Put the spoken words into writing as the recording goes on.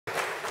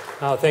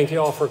Thank you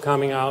all for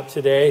coming out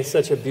today.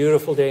 Such a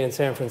beautiful day in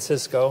San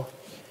Francisco.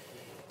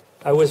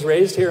 I was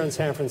raised here in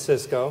San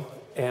Francisco,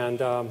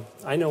 and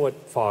I know what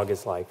fog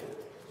is like.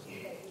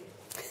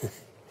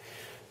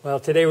 Well,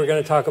 today we're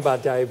going to talk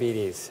about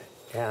diabetes.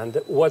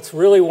 And what's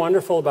really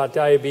wonderful about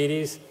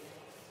diabetes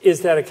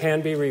is that it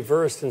can be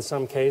reversed in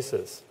some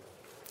cases.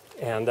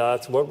 And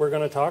that's what we're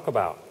going to talk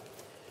about.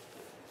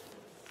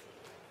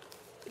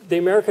 The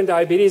American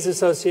Diabetes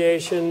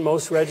Association,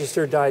 most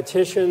registered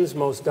dietitians,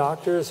 most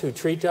doctors who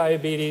treat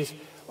diabetes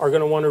are going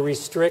to want to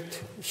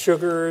restrict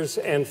sugars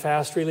and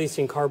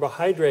fast-releasing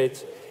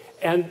carbohydrates.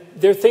 And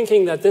they're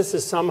thinking that this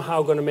is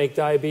somehow going to make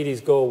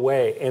diabetes go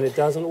away. And it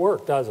doesn't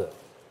work, does it?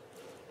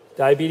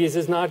 Diabetes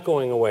is not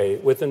going away.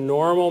 With a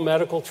normal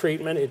medical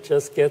treatment, it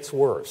just gets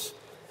worse.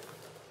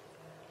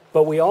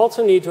 But we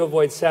also need to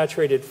avoid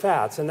saturated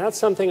fats. And that's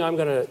something I'm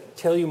going to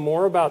tell you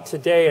more about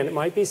today. And it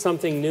might be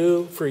something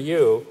new for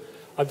you.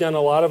 I've done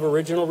a lot of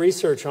original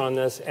research on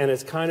this, and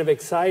it's kind of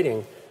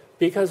exciting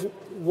because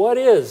what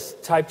is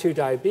type 2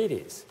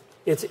 diabetes?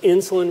 It's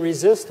insulin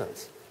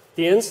resistance.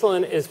 The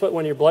insulin is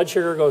when your blood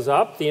sugar goes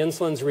up, the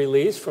insulin's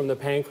released from the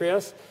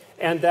pancreas,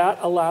 and that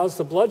allows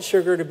the blood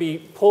sugar to be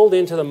pulled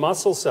into the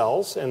muscle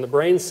cells and the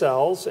brain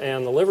cells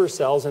and the liver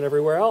cells and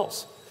everywhere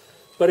else.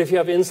 But if you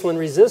have insulin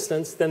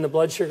resistance, then the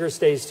blood sugar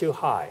stays too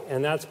high,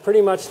 and that's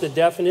pretty much the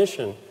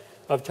definition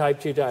of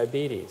type 2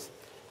 diabetes.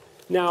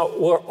 Now,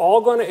 we're all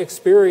going to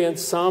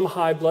experience some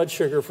high blood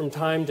sugar from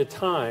time to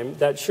time.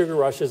 That sugar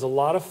rush is a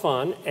lot of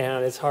fun,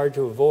 and it's hard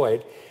to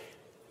avoid.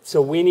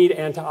 So we need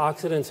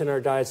antioxidants in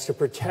our diets to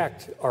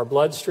protect our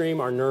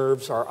bloodstream, our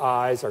nerves, our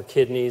eyes, our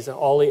kidneys, and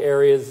all the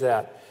areas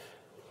that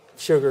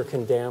sugar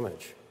can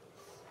damage.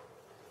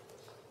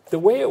 The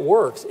way it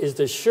works is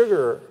the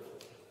sugar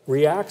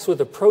reacts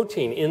with a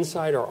protein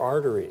inside our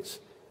arteries.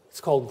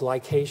 It's called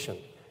glycation,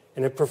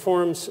 and it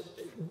performs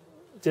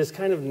this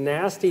kind of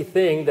nasty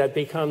thing that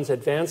becomes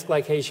advanced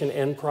glycation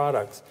end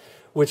products,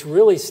 which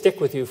really stick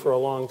with you for a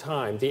long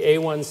time. The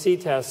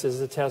A1C test is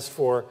a test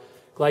for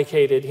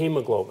glycated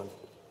hemoglobin.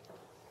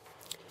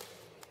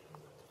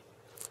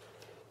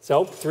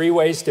 So, 3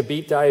 ways to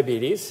beat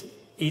diabetes.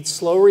 Eat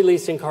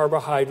slow-releasing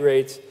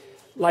carbohydrates,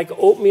 like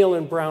oatmeal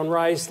and brown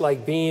rice,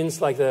 like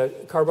beans, like the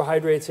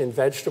carbohydrates in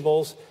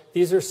vegetables.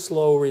 These are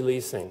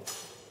slow-releasing.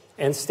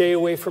 And stay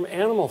away from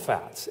animal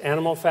fats.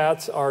 Animal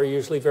fats are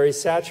usually very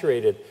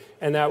saturated,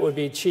 and that would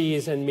be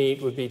cheese and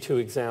meat would be 2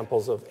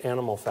 examples of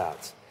animal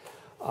fats.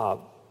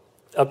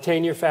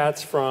 Obtain your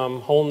fats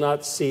from whole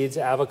nuts, seeds,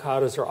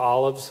 avocados, or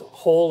olives,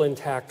 whole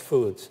intact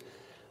foods.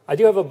 I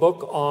do have a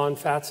book on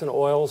fats and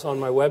oils on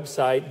my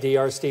website,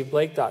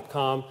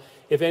 drsteveblake.com.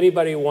 If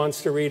anybody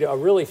wants to read a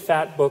really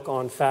fat book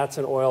on fats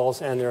and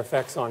oils and their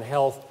effects on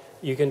health,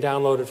 you can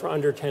download it for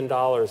under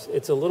 $10.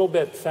 It's a little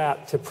bit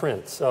fat to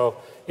print, so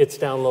it's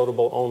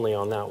downloadable only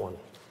on that one.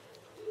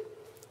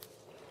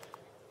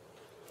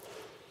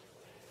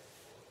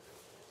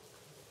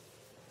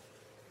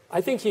 I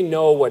think you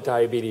know what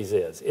diabetes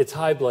is. It's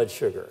high blood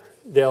sugar.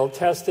 They'll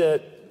test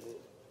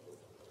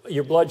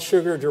your blood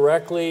sugar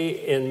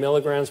directly in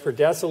milligrams per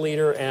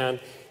deciliter,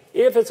 and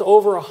if it's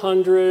over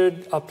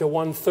 100 up to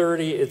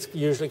 130, it's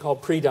usually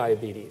called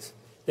prediabetes.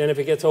 Then if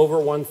it gets over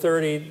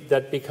 130,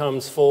 that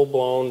becomes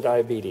full-blown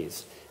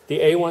diabetes. The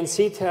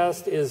A1C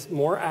test is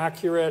more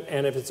accurate,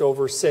 and if it's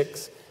over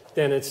 6,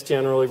 then it's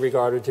generally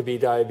regarded to be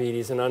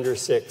diabetes, and under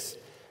 6,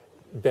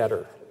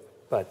 better,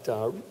 but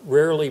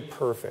rarely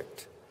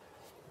perfect.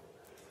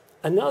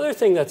 Another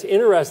thing that's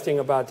interesting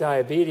about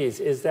diabetes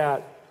is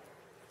that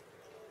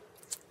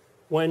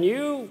when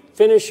you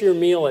finish your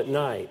meal at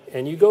night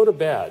and you go to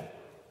bed,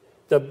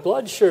 the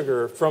blood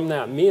sugar from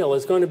that meal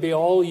is going to be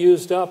all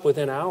used up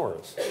within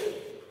hours.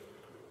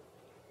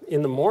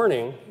 In the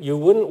morning, you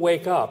wouldn't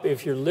wake up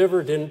if your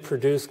liver didn't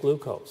produce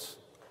glucose.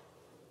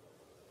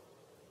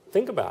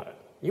 Think about it.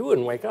 You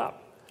wouldn't wake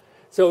up.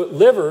 So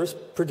liver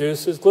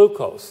produces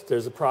glucose.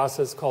 There's a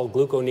process called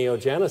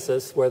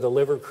gluconeogenesis where the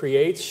liver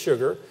creates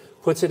sugar,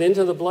 puts it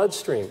into the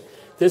bloodstream.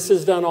 This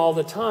is done all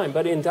the time,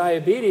 but in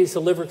diabetes,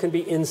 the liver can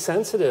be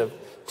insensitive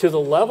to the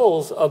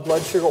levels of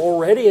blood sugar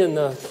already in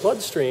the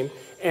bloodstream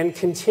and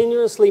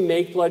continuously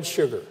make blood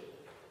sugar.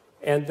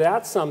 And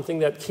that's something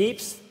that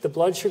keeps the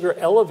blood sugar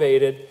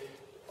elevated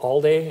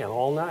all day and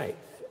all night.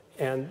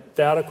 And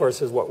that, of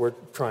course, is what we're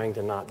trying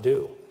to not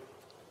do.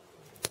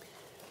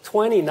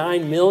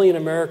 29 million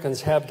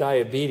Americans have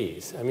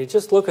diabetes. I mean,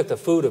 just look at the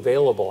food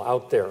available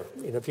out there.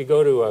 You know, if you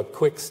go to a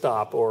Quick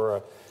Stop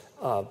or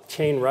a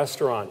chain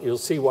restaurant, you'll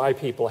see why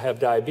people have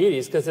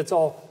diabetes, because it's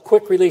all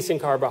quick-releasing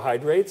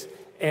carbohydrates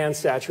and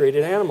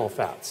saturated animal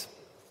fats.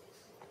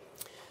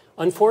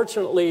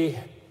 Unfortunately,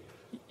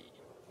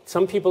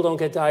 some people don't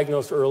get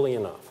diagnosed early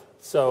enough.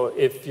 So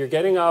if you're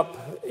getting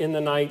up in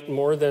the night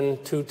more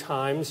than 2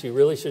 times, you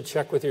really should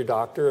check with your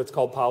doctor. It's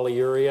called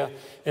polyuria, and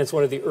it's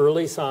one of the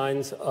early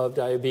signs of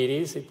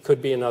diabetes. It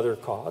could be another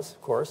cause,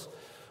 of course,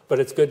 but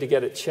it's good to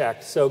get it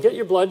checked. So get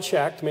your blood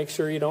checked, make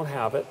sure you don't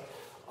have it.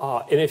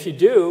 And if you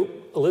do,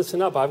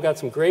 listen up. I've got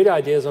some great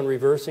ideas on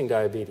reversing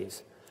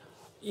diabetes.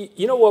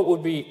 You know what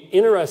would be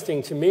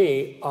interesting to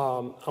me?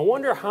 I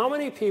wonder how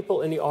many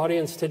people in the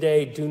audience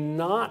today do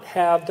not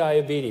have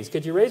diabetes.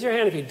 Could you raise your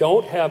hand if you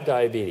don't have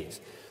diabetes?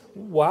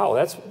 Wow,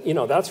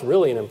 that's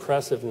really an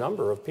impressive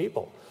number of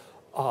people.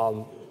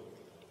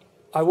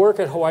 I work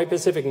at Hawaii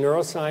Pacific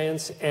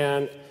Neuroscience,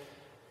 and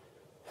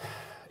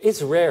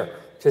it's rare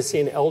to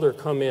see an elder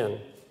come in,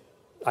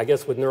 I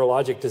guess with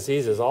neurologic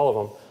diseases, all of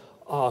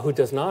them, who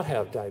does not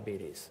have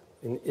diabetes.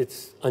 And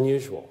it's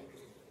unusual.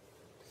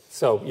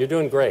 So you're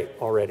doing great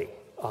already.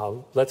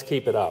 Let's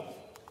keep it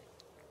up.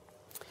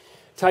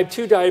 Type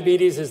 2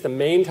 diabetes is the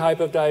main type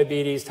of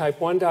diabetes.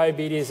 Type 1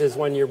 diabetes is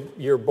when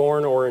you're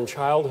born or in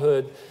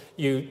childhood,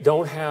 you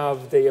don't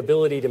have the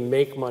ability to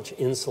make much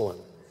insulin.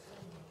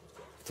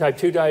 Type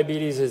 2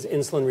 diabetes is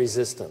insulin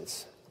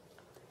resistance.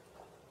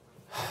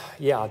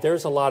 Yeah,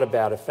 there's a lot of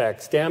bad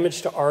effects.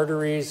 Damage to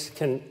arteries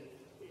can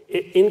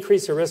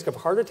increase the risk of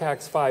heart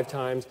attacks 5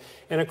 times.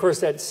 And of course,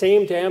 that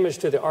same damage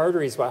to the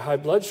arteries by high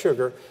blood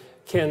sugar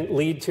can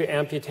lead to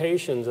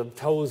amputations of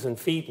toes and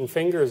feet and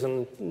fingers,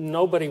 and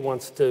nobody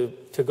wants to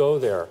go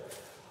there.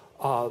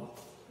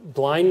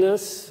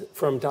 Blindness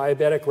from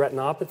diabetic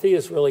retinopathy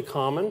is really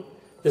common.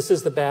 This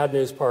is the bad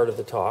news part of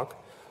the talk.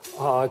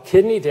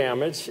 Kidney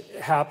damage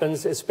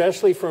happens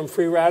especially from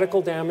free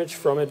radical damage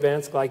from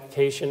advanced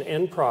glycation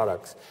end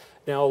products.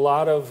 Now, a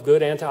lot of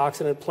good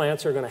antioxidant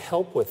plants are going to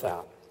help with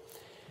that.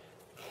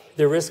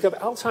 The risk of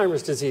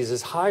Alzheimer's disease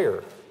is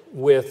higher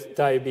with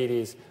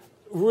diabetes.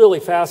 Really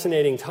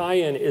fascinating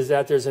tie-in is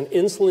that there's an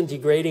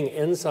insulin-degrading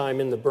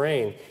enzyme in the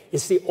brain.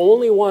 It's the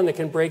only one that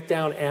can break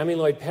down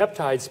amyloid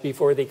peptides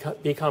before they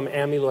become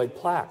amyloid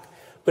plaque.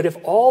 But if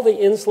all the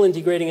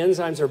insulin-degrading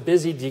enzymes are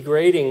busy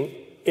degrading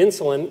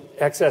insulin,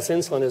 excess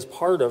insulin is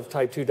part of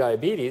type 2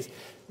 diabetes,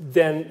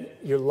 then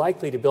you're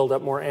likely to build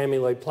up more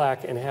amyloid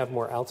plaque and have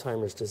more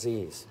Alzheimer's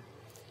disease.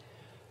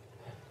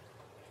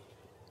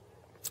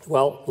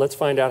 Well, let's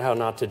find out how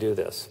not to do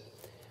this.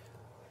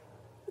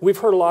 We've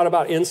heard a lot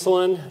about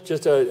insulin.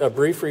 Just a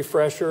brief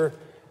refresher.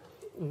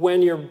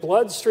 When your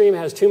bloodstream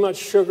has too much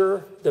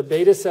sugar, the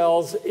beta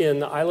cells in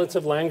the islets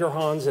of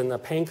Langerhans and the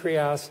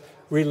pancreas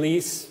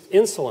release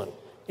insulin.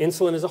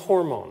 Insulin is a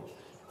hormone.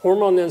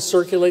 Hormone then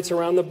circulates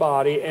around the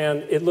body,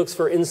 and it looks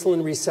for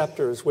insulin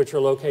receptors, which are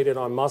located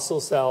on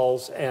muscle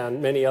cells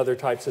and many other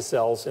types of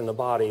cells in the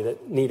body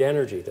that need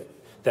energy,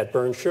 that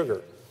burn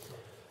sugar.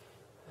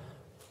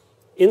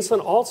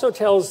 Insulin also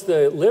tells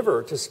the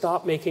liver to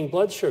stop making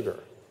blood sugar.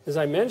 As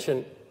I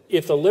mentioned,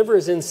 if the liver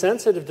is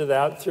insensitive to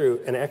that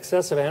through an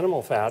excess of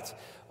animal fats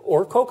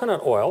or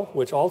coconut oil,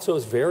 which also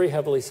is very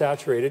heavily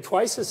saturated,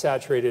 twice as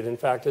saturated, in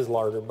fact, as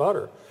lard or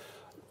butter,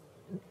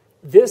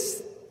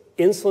 this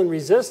insulin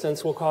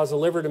resistance will cause the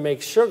liver to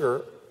make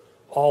sugar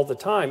all the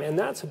time. And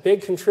that's a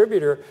big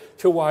contributor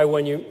to why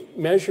when you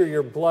measure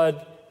your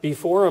blood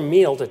before a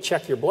meal to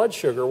check your blood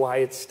sugar, why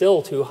it's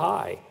still too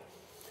high.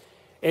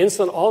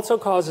 Insulin also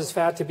causes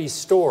fat to be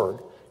stored,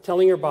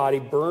 telling your body,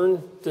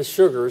 burn the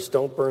sugars,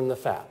 don't burn the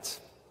fats.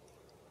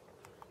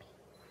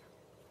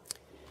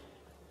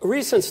 A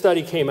recent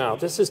study came out.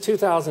 This is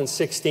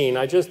 2016.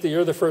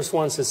 You're the first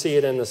ones to see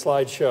it in the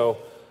slideshow.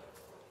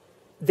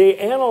 They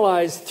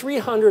analyzed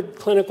 300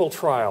 clinical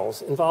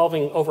trials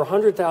involving over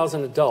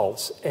 100,000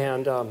 adults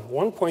and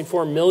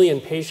 1.4 million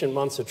patient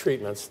months of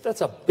treatments.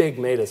 That's a big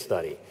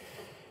meta-study.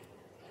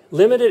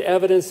 Limited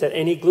evidence that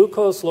any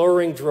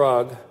glucose-lowering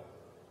drug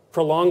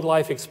prolonged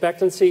life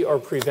expectancy or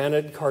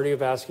prevented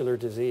cardiovascular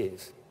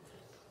disease.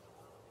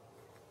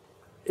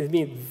 I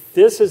mean,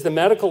 this is the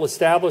medical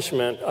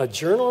establishment, a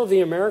journal of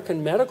the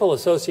American Medical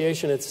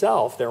Association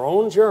itself, their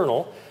own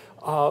journal,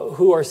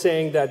 who are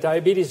saying that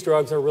diabetes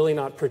drugs are really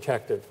not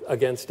protective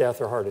against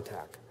death or heart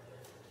attack.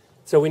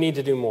 So we need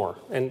to do more,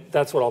 and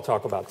that's what I'll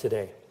talk about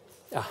today.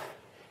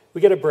 We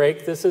get a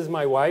break. This is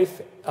my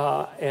wife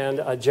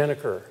and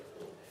Jennifer.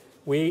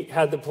 We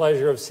had the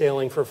pleasure of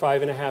sailing for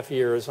 5.5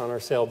 years on our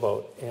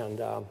sailboat, and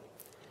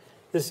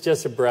this is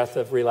just a breath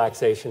of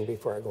relaxation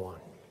before I go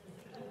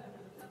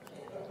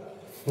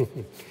on.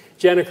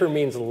 Jennifer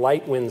means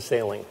light wind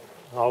sailing,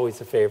 always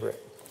a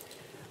favorite,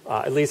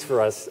 at least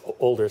for us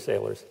older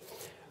sailors.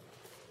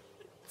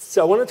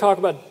 So I want to talk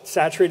about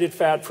saturated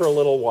fat for a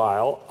little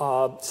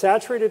while.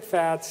 Saturated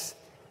fats,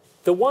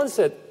 the ones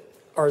that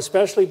are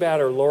especially bad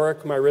are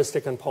lauric,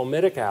 myristic, and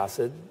palmitic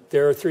acid.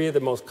 There are 3 of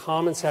the most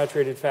common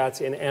saturated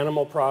fats in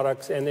animal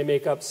products, and they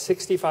make up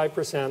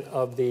 65%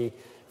 of the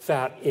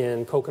fat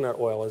in coconut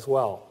oil as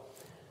well.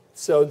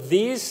 So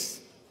the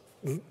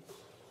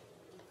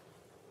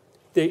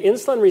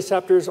insulin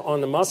receptors on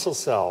the muscle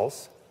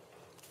cells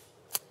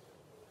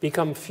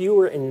become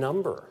fewer in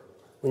number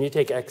when you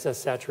take excess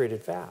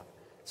saturated fat.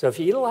 So if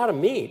you eat a lot of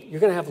meat, you're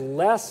going to have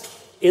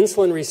less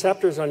insulin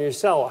receptors on your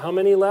cell. How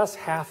many less?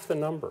 Half the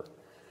number.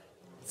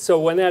 So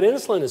when that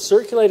insulin is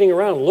circulating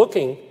around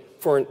looking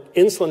for an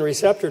insulin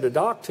receptor to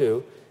dock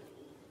to,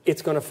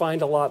 it's going to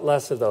find a lot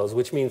less of those,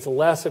 which means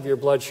less of your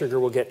blood sugar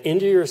will get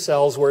into your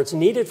cells where it's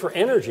needed for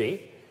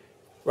energy,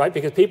 right?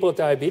 Because people with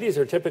diabetes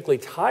are typically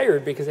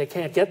tired because they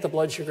can't get the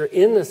blood sugar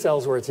in the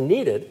cells where it's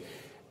needed.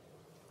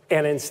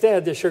 And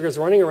instead, the sugar is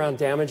running around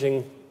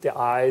damaging the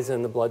eyes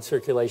and the blood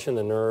circulation,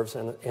 the nerves,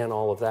 and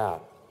all of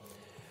that.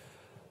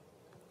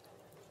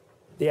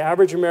 The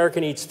average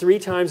American eats 3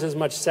 times as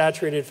much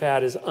saturated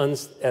fat as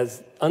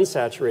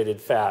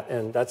unsaturated fat,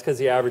 and that's because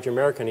the average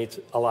American eats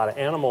a lot of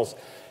animals.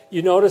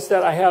 You notice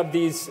that I have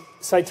these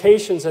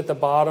citations at the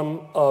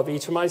bottom of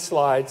each of my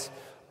slides.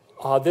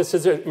 This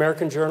is the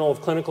American Journal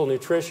of Clinical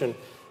Nutrition.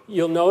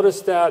 You'll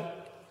notice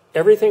that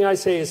everything I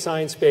say is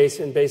science-based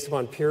and based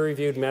upon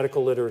peer-reviewed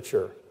medical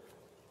literature.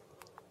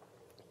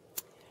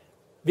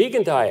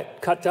 Vegan diet,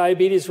 cut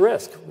diabetes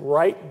risk,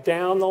 right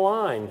down the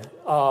line.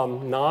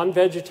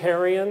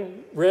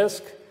 Non-vegetarian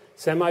risk,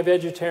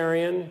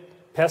 semi-vegetarian,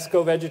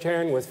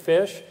 pesco-vegetarian with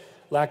fish,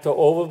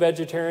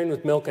 lacto-ovo-vegetarian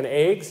with milk and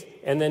eggs,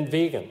 and then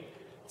vegan.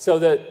 So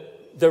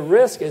that the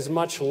risk is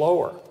much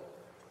lower.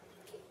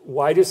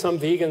 Why do some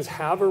vegans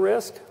have a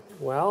risk?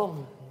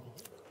 Well,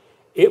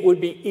 it would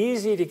be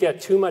easy to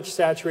get too much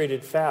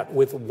saturated fat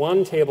with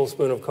 1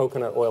 tablespoon of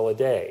coconut oil a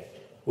day,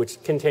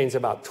 which contains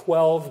about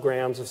 12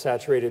 grams of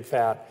saturated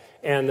fat,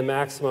 and the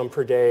maximum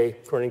per day,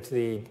 according to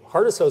the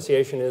Heart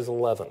Association, is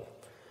 11.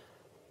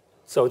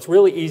 So it's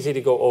really easy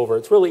to go over.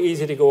 It's really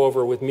easy to go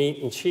over with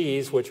meat and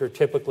cheese, which are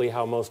typically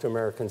how most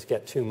Americans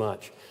get too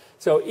much.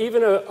 So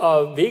even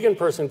a vegan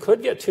person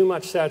could get too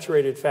much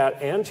saturated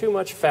fat and too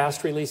much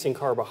fast-releasing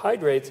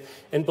carbohydrates,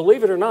 and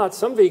believe it or not,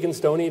 some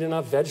vegans don't eat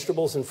enough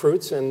vegetables and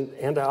fruits and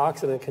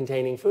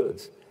antioxidant-containing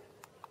foods.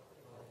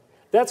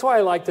 That's why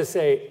I like to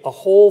say a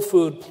whole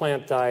food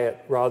plant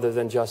diet rather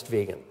than just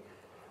vegan.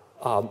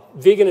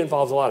 Vegan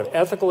involves a lot of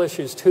ethical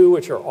issues too,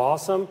 which are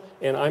awesome,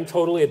 and I'm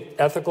totally an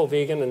ethical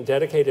vegan and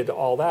dedicated to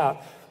all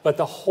that, but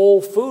the whole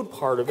food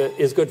part of it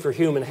is good for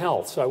human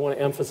health, so I want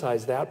to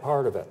emphasize that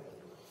part of it.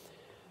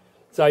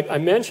 So I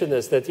mentioned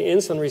this, that the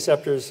insulin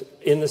receptors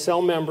in the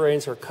cell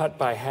membranes are cut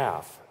by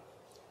half.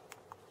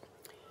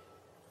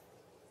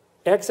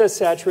 Excess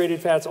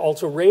saturated fats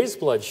also raise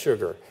blood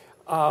sugar.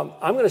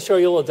 I'm going to show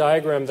you a little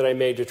diagram that I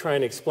made to try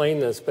and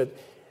explain this, but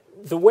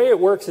the way it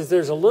works is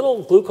there's a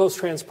little glucose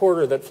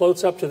transporter that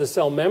floats up to the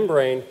cell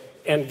membrane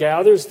and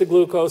gathers the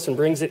glucose and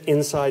brings it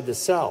inside the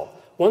cell.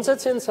 Once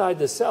it's inside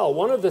the cell,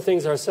 one of the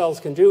things our cells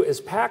can do is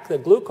pack the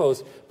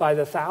glucose by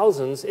the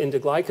thousands into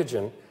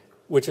glycogen,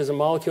 which is a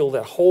molecule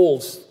that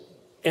holds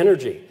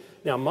energy.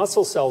 Now,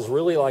 muscle cells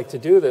really like to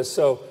do this,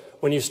 so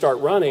when you start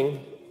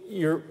running,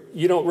 you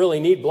don't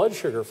really need blood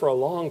sugar for a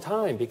long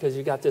time because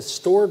you got this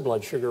stored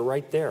blood sugar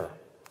right there.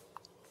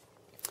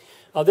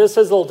 Now, this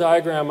is a little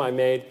diagram I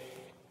made.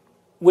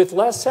 With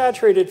less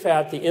saturated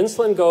fat, the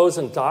insulin goes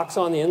and docks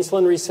on the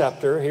insulin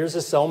receptor. Here's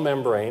a cell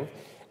membrane.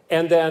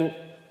 And then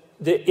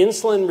the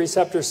insulin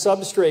receptor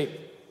substrate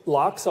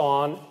locks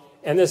on,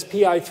 and this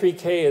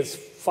PI3K is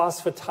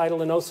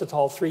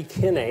phosphatidylinositol 3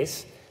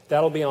 kinase.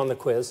 That'll be on the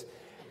quiz.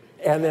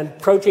 And then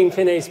protein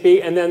kinase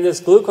B, and then this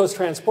glucose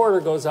transporter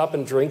goes up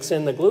and drinks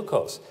in the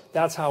glucose.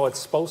 That's how it's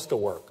supposed to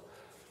work.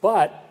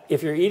 But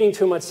if you're eating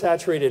too much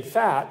saturated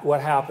fat,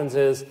 what happens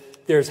is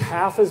there's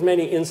half as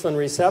many insulin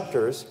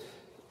receptors,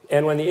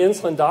 and when the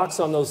insulin docks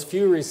on those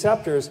few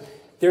receptors,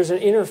 there's an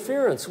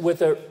interference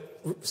with a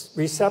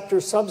receptor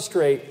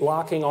substrate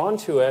locking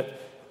onto it.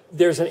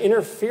 There's an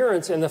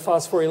interference in the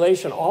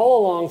phosphorylation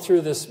all along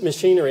through this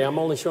machinery. I'm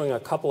only showing a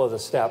couple of the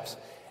steps.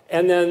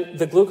 And then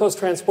the glucose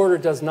transporter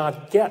does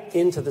not get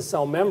into the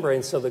cell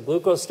membrane, so the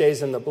glucose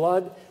stays in the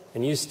blood,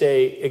 and you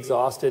stay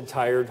exhausted,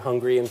 tired,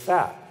 hungry, and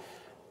fat.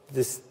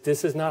 This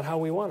is not how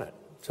we want it.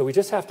 So we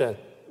just have to,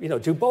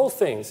 do both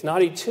things,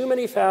 not eat too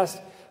many fast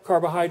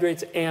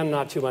carbohydrates and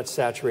not too much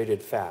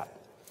saturated fat.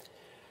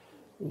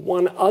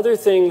 One other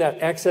thing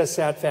that excess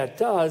sat fat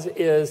does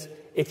is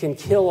it can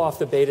kill off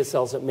the beta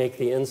cells that make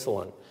the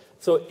insulin.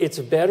 So it's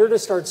better to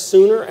start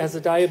sooner as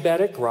a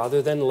diabetic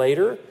rather than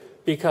later,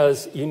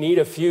 because you need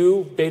a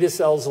few beta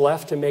cells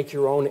left to make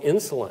your own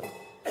insulin.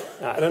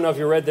 Now, I don't know if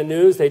you read the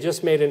news, they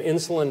just made an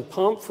insulin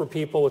pump for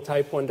people with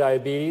type 1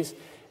 diabetes,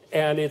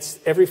 and it's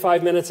every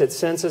 5 minutes it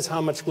senses how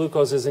much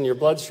glucose is in your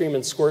bloodstream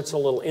and squirts a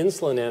little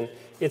insulin in.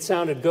 It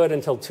sounded good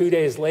until 2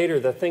 days later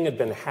the thing had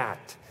been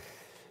hacked.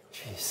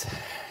 Jeez.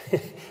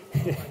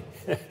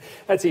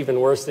 That's even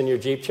worse than your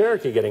Jeep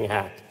Cherokee getting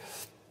hacked.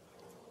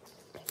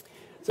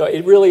 So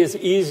it really is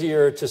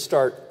easier to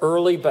start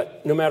early,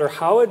 but no matter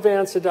how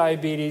advanced the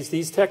diabetes,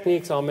 these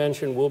techniques I'll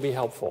mention will be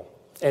helpful.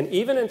 And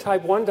even in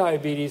type 1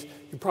 diabetes,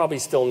 you probably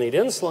still need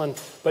insulin,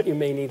 but you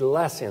may need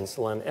less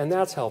insulin, and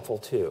that's helpful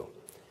too.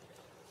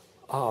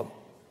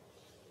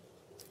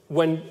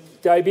 When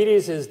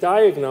diabetes is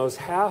diagnosed,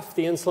 half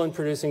the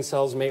insulin-producing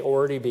cells may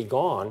already be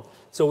gone,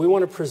 so we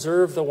want to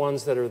preserve the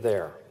ones that are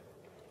there.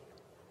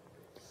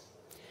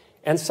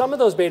 And some of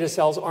those beta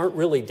cells aren't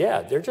really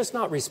dead. They're just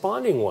not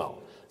responding well.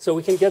 So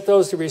we can get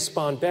those to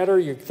respond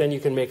better. Then you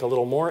can make a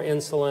little more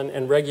insulin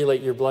and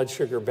regulate your blood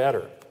sugar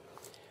better.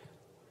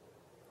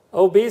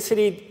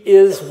 Obesity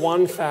is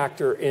one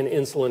factor in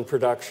insulin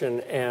production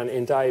and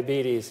in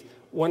diabetes.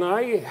 When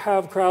I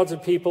have crowds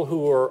of people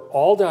who are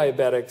all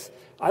diabetics,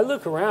 I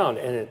look around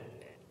and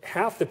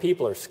half the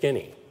people are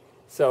skinny.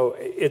 So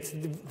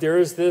there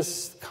is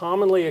this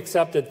commonly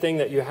accepted thing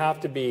that you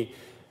have to be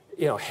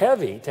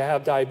heavy to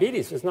have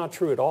diabetes. It's not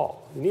true at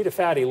all. You need a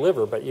fatty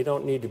liver, but you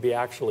don't need to be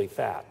actually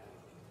fat.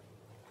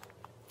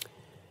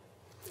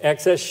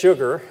 Excess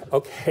sugar,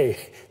 okay,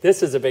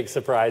 this is a big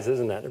surprise,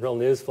 isn't it? A real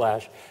news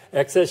flash.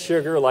 Excess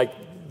sugar, like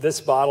this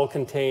bottle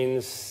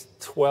contains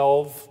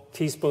 12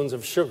 teaspoons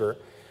of sugar.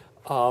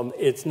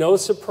 It's no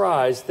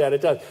surprise that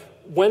it does.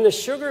 When the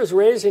sugar is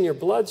raised in your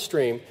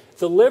bloodstream,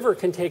 the liver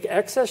can take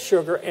excess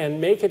sugar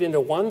and make it into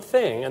one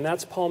thing, and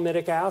that's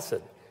palmitic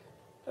acid.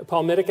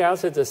 Palmitic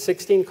acid is a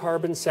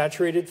 16-carbon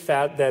saturated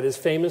fat that is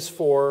famous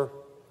for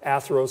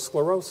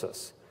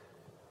atherosclerosis.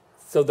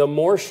 So the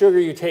more sugar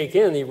you take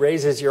in, it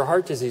raises your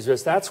heart disease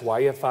risk. That's why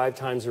you have 5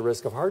 times the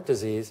risk of heart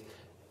disease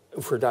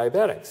for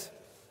diabetics.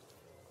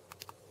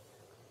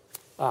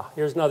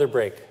 Here's another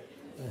break.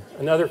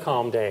 Another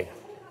calm day.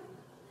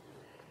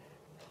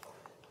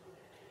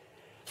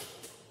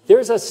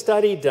 There's a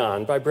study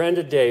done by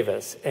Brenda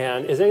Davis.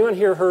 And has anyone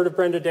here heard of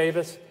Brenda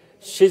Davis?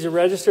 She's a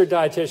registered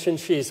dietitian.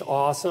 She's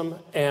awesome.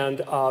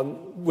 And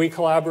we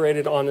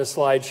collaborated on this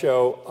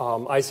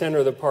slideshow. I sent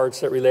her the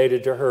parts that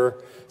related to her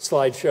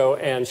slideshow,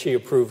 and she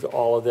approved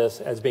all of this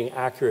as being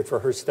accurate for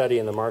her study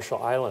in the Marshall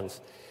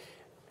Islands.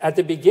 At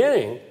the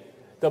beginning,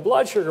 the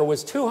blood sugar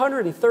was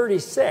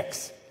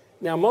 236.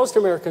 Now, most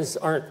Americans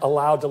aren't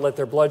allowed to let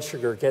their blood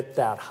sugar get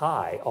that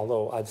high,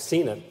 although I've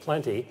seen it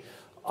plenty.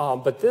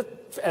 But this,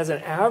 as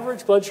an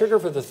average blood sugar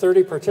for the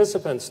 30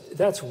 participants,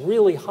 that's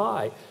really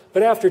high.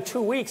 But after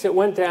 2 weeks, it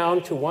went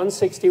down to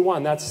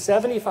 161. That's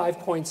 75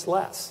 points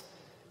less.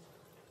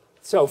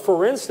 So,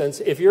 for instance,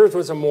 if yours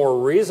was a more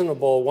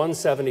reasonable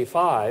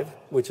 175,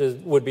 which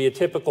would be a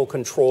typical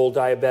controlled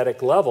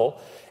diabetic level,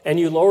 and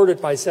you lowered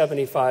it by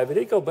 75,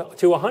 it'd go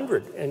to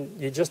 100, and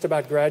you just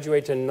about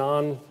graduate to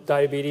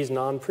non-diabetes,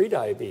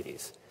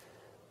 non-prediabetes.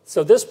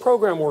 So this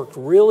program worked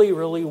really,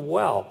 really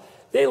well.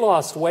 They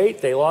lost weight,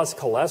 they lost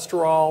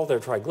cholesterol, their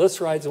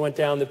triglycerides went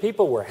down. The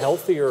people were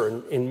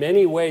healthier in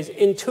many ways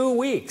in 2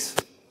 weeks.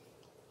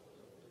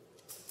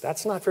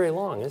 That's not very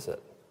long, is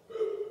it?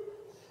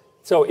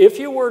 So if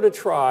you were to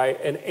try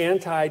an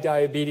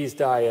anti-diabetes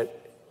diet,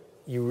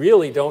 you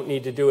really don't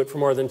need to do it for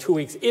more than 2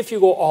 weeks if you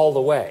go all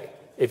the way,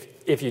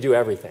 if you do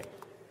everything.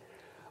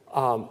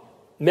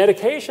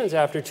 Medications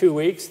after 2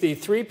 weeks, the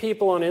 3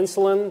 people on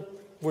insulin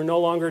were no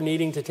longer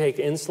needing to take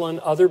insulin.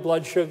 Other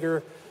blood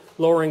sugar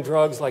lowering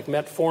drugs like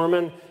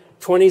metformin,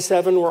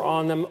 27 were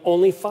on them,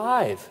 only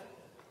 5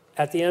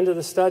 at the end of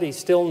the study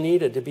still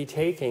needed to be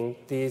taking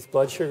these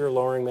blood sugar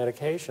lowering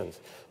medications.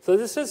 So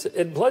this is,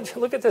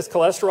 look at this,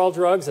 cholesterol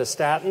drugs, the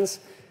statins,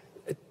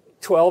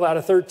 12 out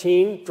of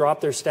 13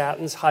 dropped their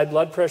statins. High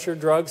blood pressure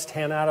drugs,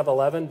 10 out of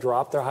 11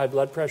 dropped their high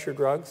blood pressure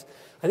drugs.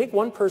 I think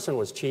one person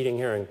was cheating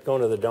here and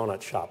going to the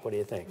donut shop. What do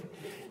you think?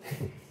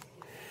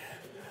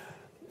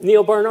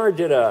 Neil Barnard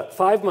did a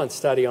 5-month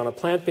study on a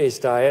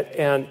plant-based diet,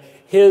 and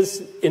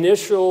his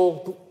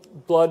initial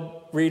blood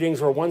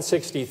readings were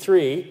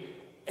 163,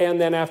 and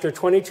then after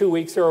 22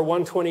 weeks, there were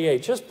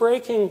 128, just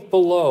breaking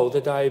below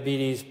the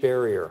diabetes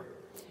barrier.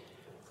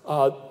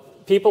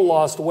 People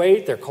lost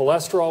weight, their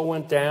cholesterol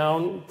went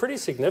down pretty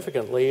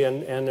significantly,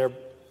 and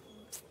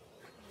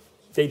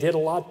they did a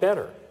lot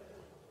better.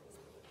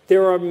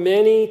 There are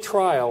many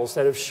trials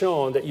that have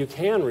shown that you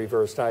can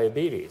reverse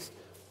diabetes,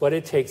 but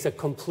it takes a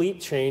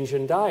complete change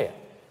in diet,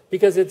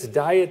 because it's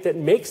diet that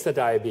makes the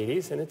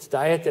diabetes, and it's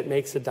diet that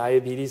makes the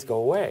diabetes go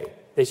away.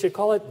 They should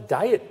call it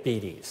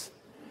diabetes.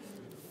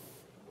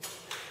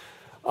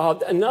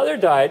 Another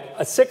diet,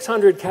 a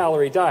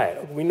 600-calorie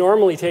diet. We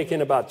normally take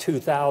in about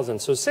 2,000,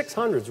 so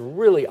 600 is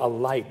really a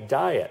light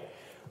diet.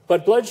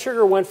 But blood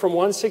sugar went from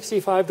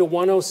 165 to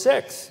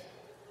 106,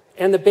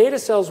 and the beta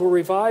cells were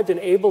revived and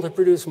able to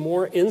produce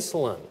more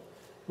insulin.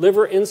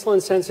 Liver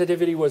insulin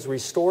sensitivity was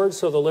restored,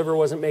 so the liver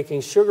wasn't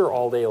making sugar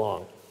all day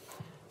long.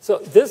 So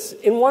this,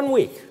 in 1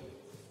 week,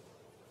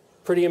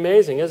 pretty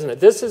amazing, isn't it?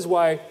 This is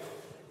why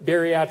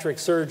bariatric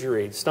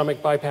surgery,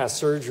 stomach bypass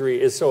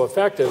surgery is so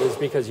effective, is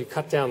because you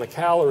cut down the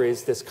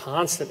calories, this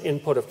constant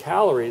input of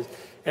calories,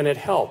 and it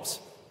helps.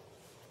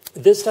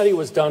 This study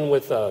was done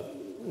with a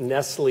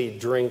Nestle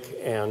drink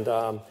and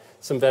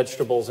some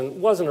vegetables, and it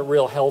wasn't a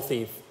real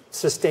healthy,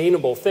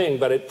 sustainable thing,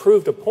 but it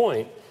proved a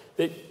point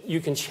that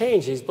you can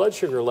change these blood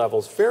sugar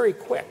levels very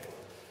quick.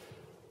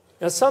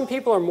 Now, some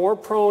people are more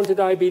prone to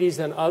diabetes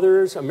than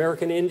others.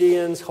 American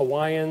Indians,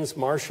 Hawaiians,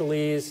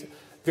 Marshallese,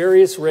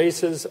 various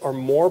races are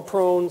more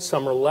prone,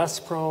 some are less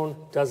prone,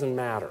 doesn't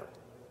matter.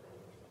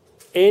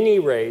 Any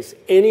race,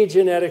 any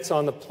genetics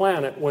on the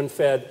planet, when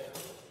fed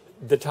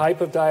the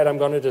type of diet I'm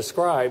going to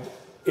describe,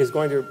 is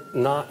going to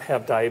not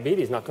have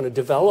diabetes, not going to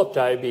develop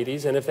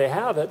diabetes, and if they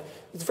have it,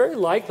 it's very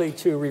likely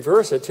to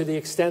reverse it to the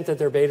extent that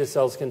their beta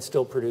cells can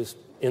still produce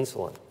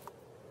insulin.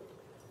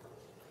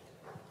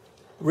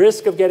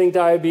 Risk of getting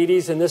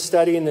diabetes in this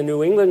study in the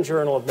New England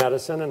Journal of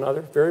Medicine,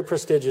 another very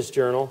prestigious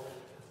journal,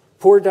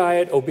 poor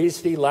diet,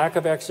 obesity, lack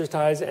of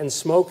exercise, and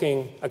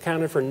smoking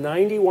accounted for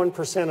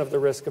 91% of the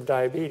risk of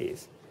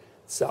diabetes.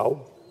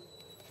 So,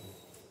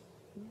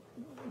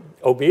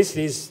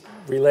 obesity is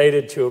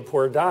related to a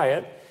poor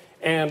diet,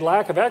 and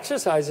lack of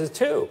exercise is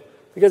too.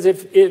 Because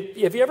if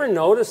you ever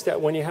noticed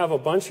that when you have a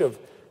bunch of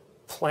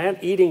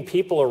plant-eating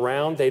people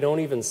around, they don't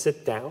even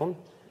sit down.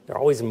 They're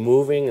always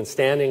moving and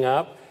standing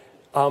up.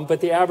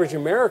 But the average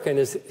American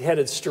is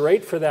headed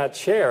straight for that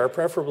chair,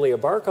 preferably a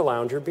Barca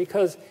lounger,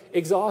 because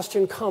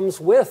exhaustion comes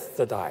with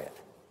the diet.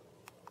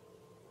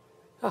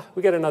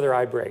 We got another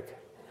eye break.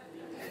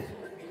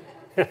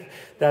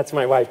 That's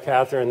my wife,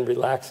 Catherine,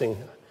 relaxing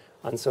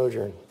on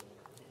Sojourn.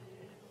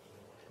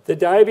 The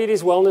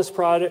Diabetes Wellness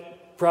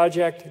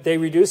Project, they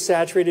reduced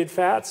saturated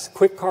fats,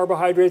 quick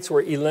carbohydrates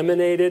were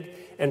eliminated,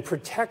 and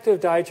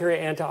protective dietary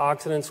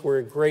antioxidants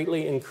were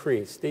greatly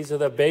increased. These are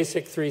the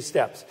basic 3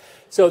 steps.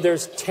 So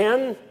there's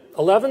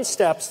 11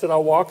 steps that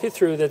I'll walk you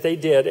through that they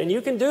did, and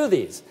you can do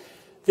these.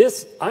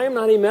 I am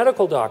not a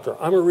medical doctor.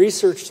 I'm a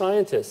research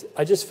scientist.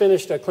 I just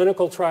finished a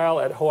clinical trial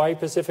at Hawaii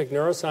Pacific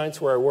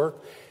Neuroscience where I work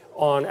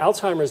on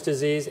Alzheimer's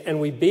disease, and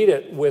we beat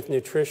it with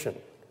nutrition.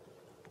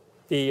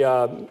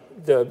 The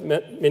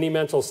mini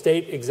mental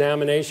state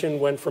examination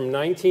went from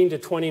 19 to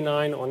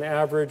 29 on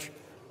average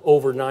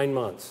over 9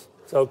 months.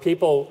 So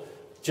people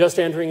just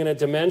entering in a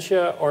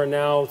dementia are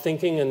now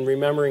thinking and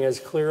remembering as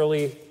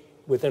clearly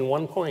within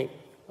 1 point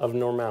of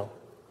normal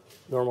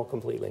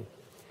completely.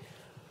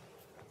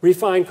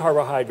 Refined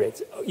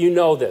carbohydrates. You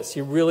know this.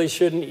 You really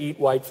shouldn't eat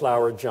white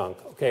flour junk.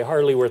 Okay,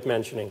 hardly worth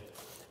mentioning.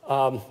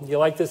 You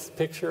like this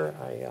picture?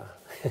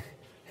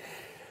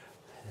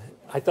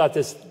 I thought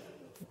this,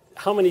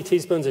 how many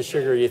teaspoons of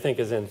sugar do you think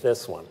is in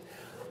this one?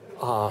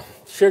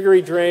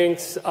 Sugary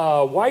drinks.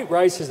 White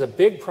rice is a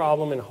big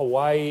problem in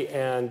Hawaii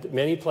and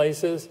many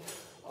places.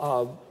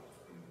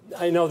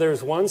 I know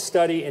there's one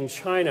study in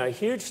China, a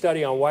huge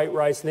study on white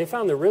rice, and they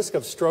found the risk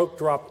of stroke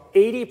dropped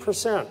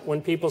 80%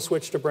 when people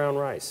switched to brown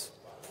rice.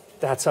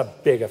 That's a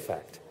big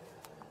effect.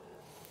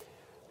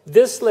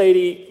 This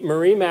lady,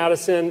 Marie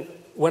Madison,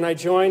 when I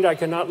joined, I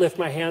could not lift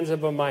my hands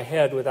above my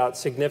head without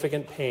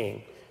significant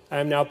pain. I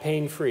am now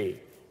pain-free.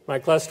 My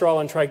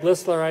cholesterol and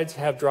triglycerides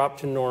have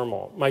dropped to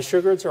normal. My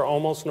sugars are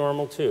almost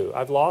normal too.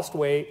 I've lost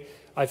weight.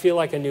 I feel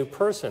like a new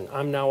person.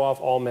 I'm now off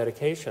all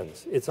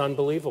medications. It's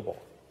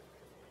unbelievable.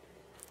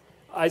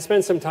 I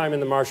spent some time in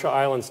the Marshall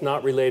Islands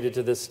not related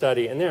to this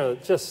study, and they're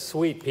just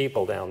sweet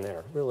people down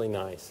there, really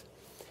nice.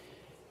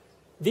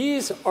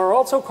 These are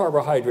also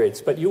carbohydrates,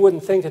 but you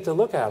wouldn't think it to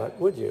look at it,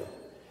 would you?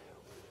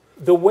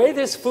 The way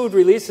this food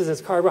releases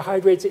its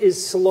carbohydrates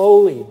is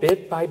slowly,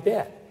 bit by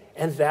bit,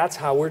 and that's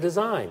how we're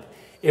designed.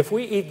 If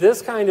we eat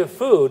this kind of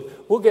food,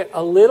 we'll get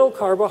a little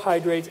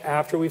carbohydrates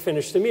after we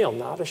finish the meal,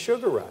 not a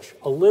sugar rush,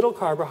 a little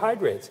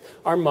carbohydrates.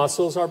 Our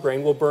muscles, our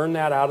brain will burn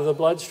that out of the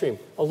bloodstream.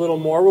 A little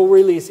more will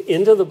release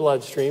into the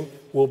bloodstream.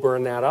 We'll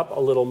burn that up, a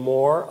little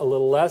more, a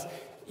little less.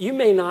 You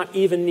may not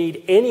even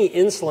need any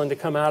insulin to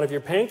come out of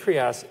your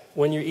pancreas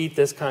when you eat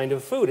this kind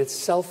of food. It's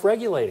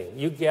self-regulating.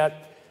 You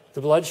get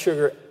the blood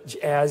sugar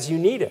as you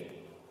need it.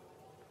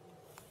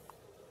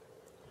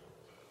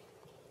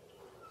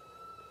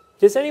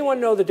 Does anyone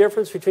know the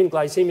difference between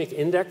glycemic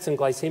index and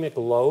glycemic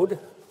load?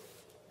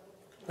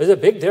 There's a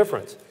big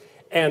difference,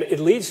 and it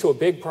leads to a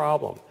big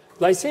problem.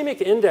 Glycemic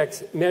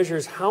index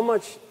measures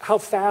how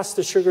fast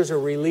the sugars are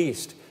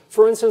released.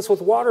 For instance, with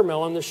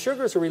watermelon, the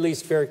sugars are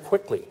released very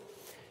quickly.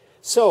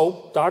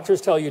 So doctors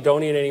tell you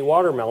don't eat any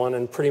watermelon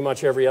and pretty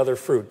much every other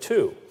fruit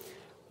too.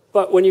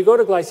 But when you go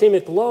to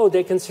glycemic load,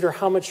 they consider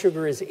how much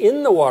sugar is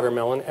in the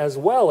watermelon as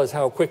well as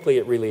how quickly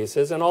it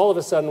releases, and all of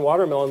a sudden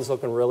watermelon's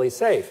looking really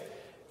safe.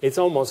 It's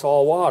almost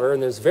all water,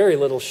 and there's very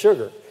little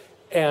sugar.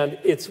 And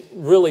it's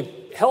really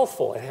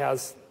healthful. It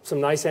has some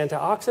nice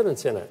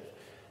antioxidants in it,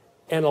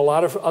 and a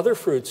lot of other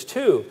fruits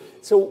too.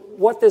 So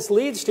what this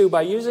leads to,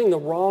 by using the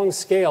wrong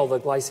scale, the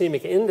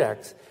glycemic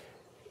index,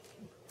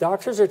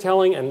 doctors are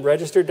telling, and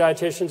registered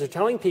dietitians are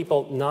telling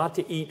people not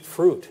to eat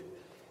fruit.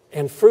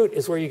 And fruit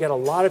is where you get a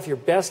lot of your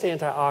best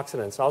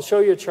antioxidants. I'll show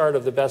you a chart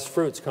of the best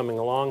fruits coming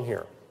along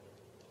here.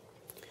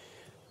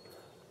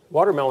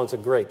 Watermelon's a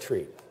great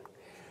treat.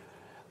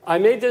 I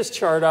made this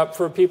chart up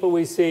for people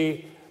we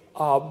see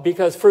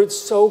because fruit's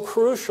so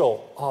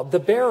crucial. The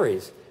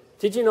berries.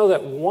 Did you know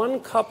that 1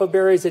 cup of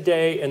berries a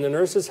day in the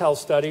Nurses' Health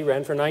Study,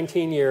 ran for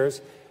 19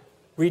 years,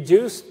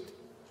 reduced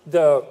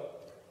the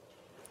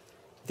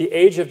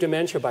age of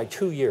dementia by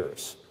 2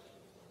 years?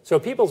 So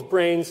people's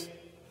brains,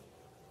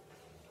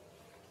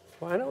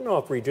 well, I don't know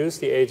if reduce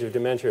the age of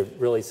dementia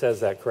really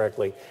says that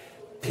correctly.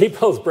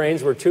 People's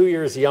brains were 2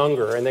 years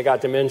younger, and they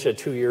got dementia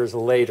 2 years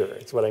later,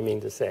 is what I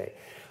mean to say.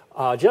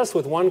 Just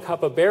with 1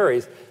 cup of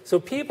berries. So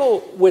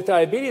people with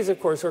diabetes, of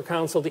course, are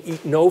counseled to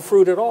eat no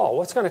fruit at all.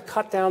 What's going to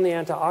cut down the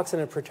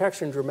antioxidant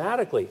protection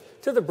dramatically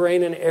to the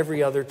brain and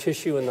every other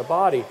tissue in the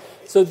body?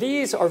 So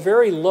these are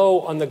very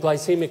low on the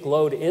glycemic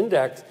load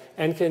index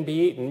and can be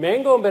eaten.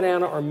 Mango and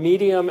banana are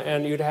medium,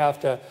 and you'd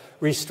have to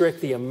restrict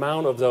the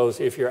amount of those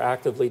if you're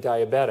actively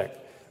diabetic.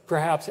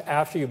 Perhaps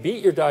after you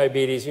beat your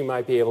diabetes, you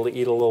might be able to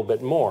eat a little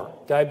bit more.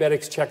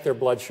 Diabetics check their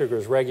blood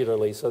sugars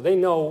regularly, so they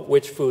know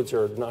which foods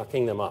are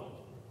knocking them up.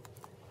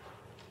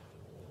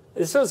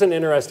 This was an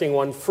interesting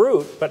one.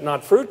 Fruit, but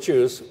not fruit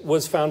juice,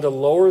 was found to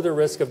lower the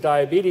risk of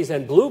diabetes,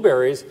 and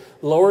blueberries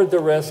lowered the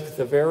risk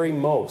the very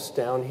most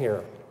down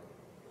here.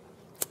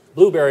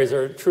 Blueberries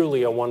are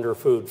truly a wonder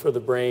food for the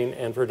brain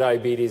and for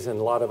diabetes and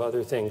a lot of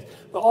other things.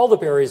 But all the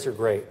berries are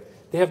great.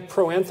 They have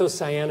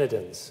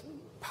proanthocyanidins,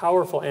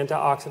 powerful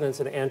antioxidants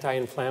and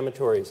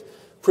anti-inflammatories,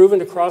 proven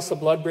to cross the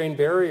blood-brain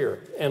barrier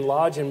and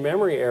lodge in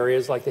memory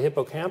areas like the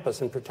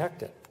hippocampus and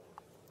protect it.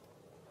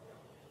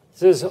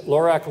 This is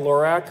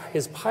Lorak.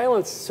 His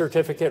pilot's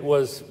certificate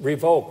was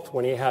revoked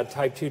when he had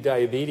type 2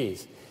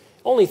 diabetes.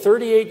 Only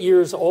 38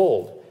 years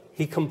old.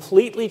 He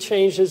completely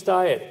changed his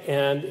diet,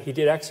 and he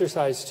did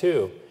exercise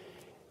too.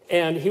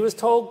 And he was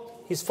told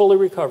he's fully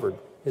recovered.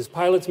 His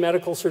pilot's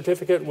medical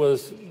certificate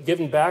was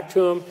given back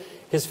to him.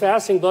 His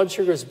fasting blood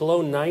sugar is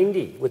below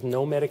 90 with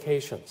no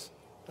medications.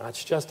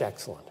 That's just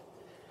excellent.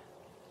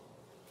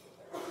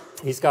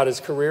 He's got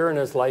his career and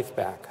his life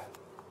back.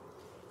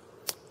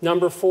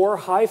 Number 4,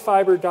 high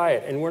fiber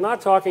diet. And we're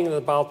not talking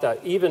about that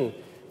even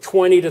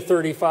 20 to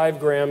 35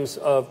 grams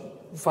of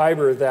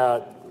fiber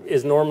that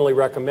is normally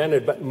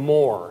recommended, but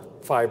more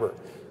fiber.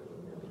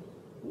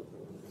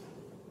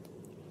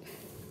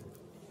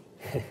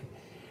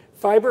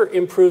 Fiber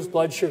improves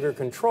blood sugar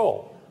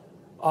control.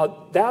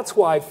 That's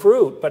why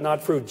fruit, but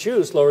not fruit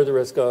juice, lower the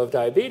risk of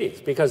diabetes,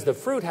 because the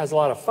fruit has a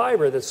lot of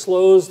fiber that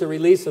slows the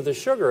release of the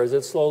sugar as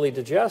it's slowly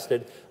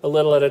digested a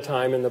little at a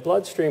time in the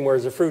bloodstream,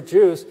 whereas the fruit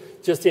juice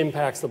just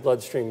impacts the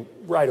bloodstream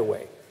right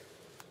away.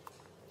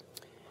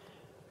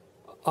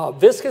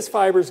 Viscous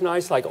fiber is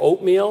nice, like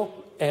oatmeal,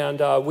 and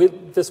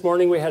this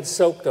morning we had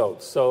soaked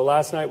oats. So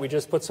last night we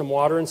just put some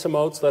water in some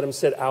oats, let them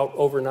sit out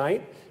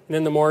overnight, and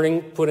in the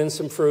morning put in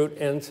some fruit,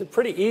 and it's a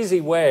pretty easy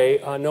way,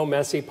 no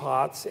messy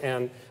pots,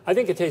 and I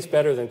think it tastes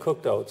better than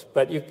cooked oats,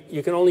 but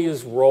you can only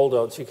use rolled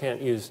oats. You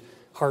can't use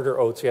harder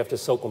oats. You have to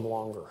soak them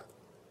longer.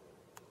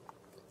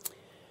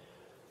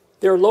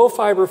 There are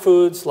low-fiber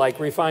foods like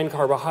refined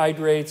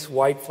carbohydrates,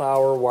 white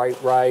flour,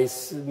 white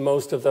rice,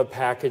 most of the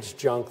packaged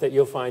junk that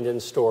you'll find in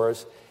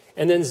stores,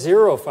 and then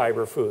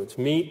zero-fiber foods,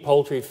 meat,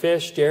 poultry,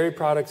 fish, dairy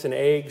products and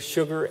eggs,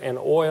 sugar and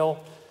oil.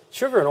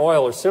 Sugar and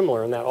oil are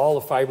similar in that all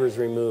the fiber is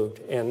removed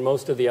and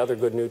most of the other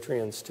good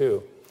nutrients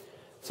too.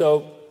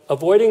 So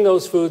avoiding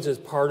those foods is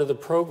part of the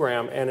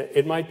program, and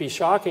it might be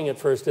shocking at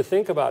first to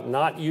think about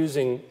not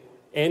using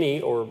any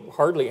or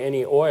hardly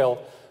any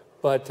oil,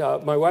 but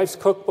my wife's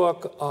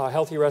cookbook,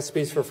 Healthy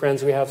Recipes for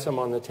Friends, we have some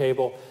on the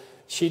table,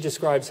 she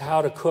describes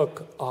how to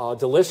cook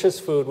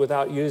delicious food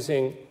without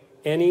using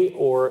any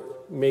or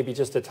maybe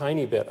just a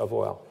tiny bit of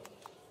oil.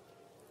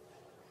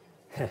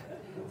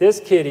 This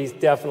kiddie's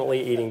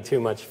definitely eating too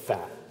much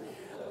fat.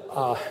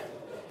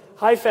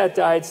 High-fat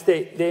diets,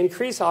 they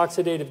increase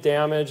oxidative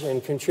damage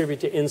and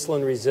contribute to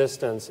insulin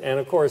resistance. And,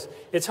 of course,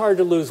 it's hard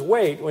to lose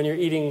weight when you're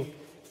eating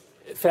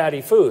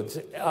fatty foods.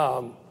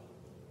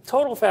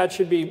 Total fat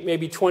should be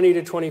maybe 20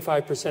 to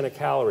 25% of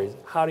calories.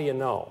 How do you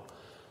know?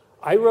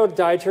 I wrote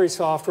dietary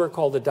software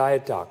called the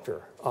Diet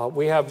Doctor.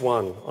 We have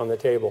one on the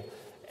table.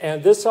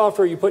 And this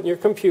software you put in your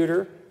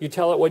computer, you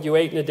tell it what you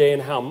ate in a day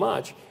and how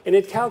much, and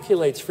it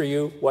calculates for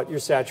you what your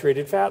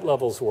saturated fat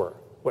levels were,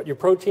 what your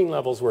protein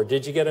levels were.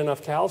 Did you get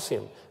enough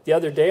calcium? The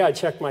other day I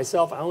checked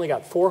myself, I only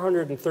got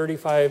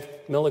 435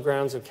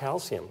 milligrams of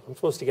calcium. I'm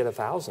supposed to get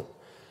 1,000.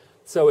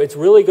 So it's a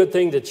really good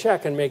thing to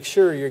check and make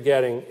sure you're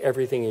getting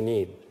everything you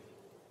need.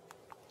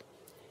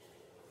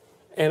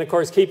 And of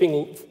course,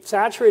 keeping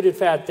saturated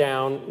fat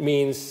down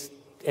means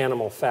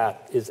animal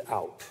fat is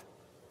out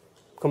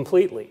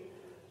completely.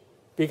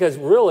 Because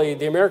really,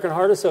 the American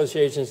Heart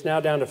Association is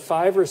now down to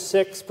 5 or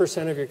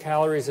 6% of your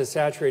calories as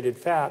saturated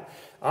fat.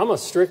 I'm a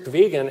strict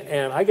vegan,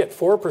 and I get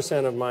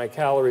 4% of my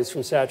calories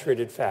from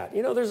saturated fat.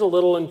 You know, there's a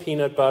little in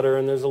peanut butter,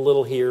 and there's a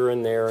little here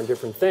and there and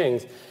different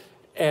things.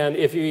 And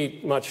if you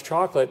eat much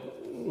chocolate,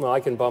 well, I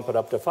can bump it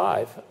up to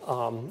 5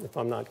 if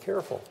I'm not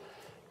careful.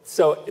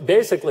 So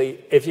basically,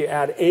 if you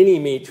add any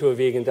meat to a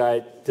vegan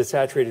diet, the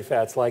saturated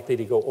fat's likely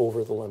to go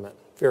over the limit.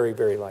 Very,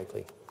 very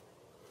likely.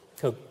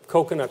 So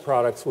coconut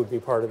products would be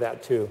part of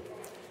that too.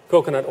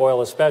 Coconut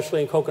oil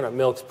especially, and coconut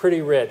milk's pretty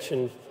rich.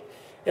 And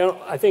you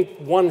know, I think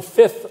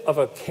 1/5 of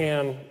a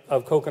can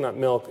of coconut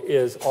milk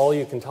is all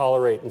you can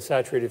tolerate in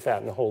saturated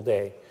fat in a whole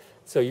day.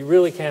 So you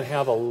really can't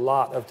have a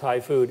lot of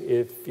Thai food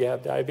if you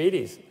have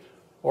diabetes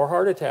or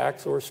heart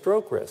attacks or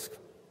stroke risk.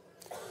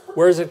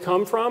 Where does it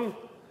come from?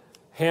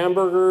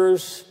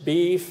 Hamburgers,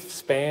 beef,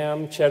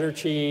 Spam, cheddar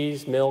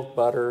cheese, milk,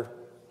 butter.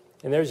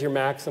 And there's your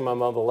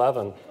maximum of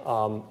 11.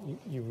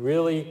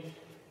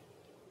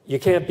 You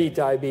can't beat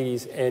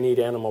diabetes and eat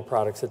animal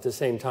products at the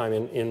same time,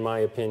 in my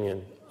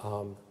opinion.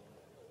 And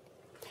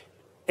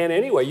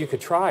anyway, you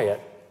could try it,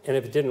 and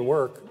if it didn't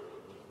work,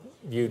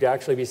 you'd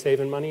actually be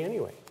saving money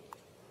anyway.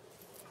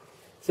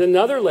 There's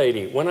another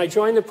lady. When I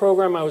joined the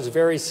program, I was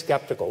very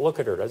skeptical. Look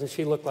at her. Doesn't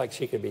she look like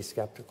she could be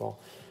skeptical?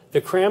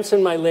 The cramps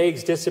in my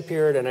legs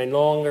disappeared, and I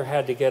no longer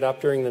had to get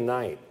up during the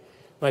night.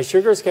 My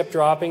sugars kept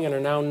dropping and are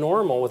now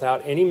normal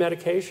without any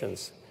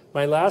medications.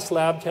 My last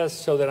lab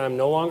tests show that I'm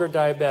no longer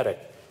diabetic.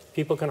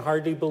 People can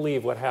hardly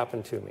believe what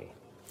happened to me.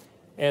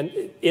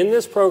 And in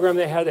this program,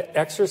 they had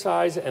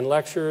exercise and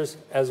lectures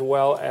as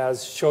well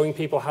as showing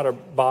people how to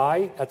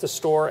buy at the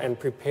store and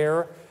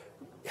prepare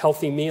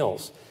healthy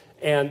meals.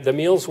 And the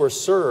meals were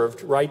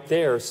served right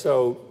there,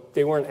 so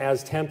they weren't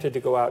as tempted to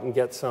go out and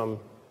get some,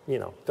 you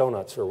know,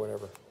 donuts or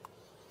whatever.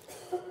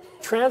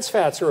 Trans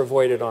fats are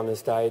avoided on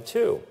this diet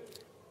too.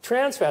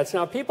 Trans fats,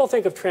 now people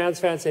think of trans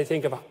fats, they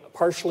think of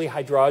partially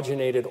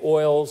hydrogenated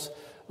oils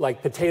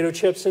like potato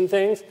chips and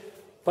things,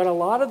 but a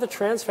lot of the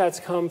trans fats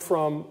come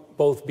from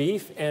both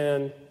beef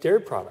and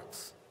dairy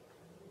products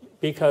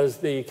because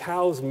the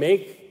cows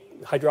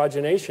make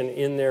hydrogenation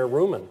in their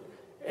rumen,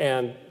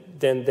 and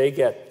then they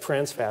get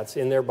trans fats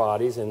in their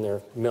bodies, in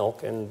their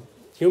milk, and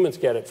humans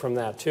get it from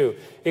that too.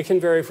 It can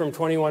vary from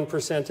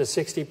 21% to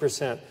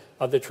 60%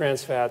 of the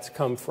trans fats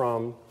come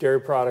from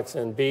dairy products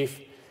and beef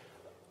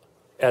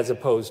as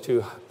opposed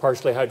to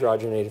partially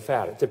hydrogenated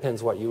fat. It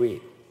depends what you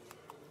eat.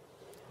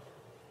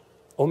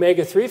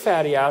 Omega-3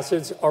 fatty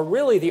acids are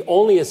really the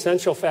only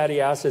essential fatty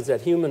acids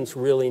that humans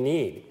really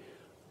need.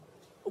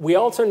 We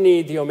also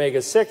need the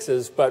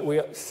omega-6s,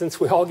 but since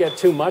we all get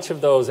too much of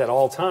those at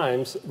all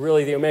times,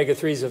 really the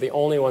omega-3s are the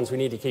only ones we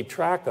need to keep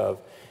track of.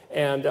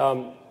 And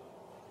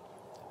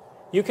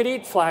you could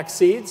eat flax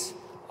seeds.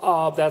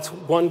 That's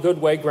one good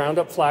way. Ground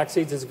up flax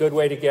seeds is a good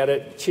way to get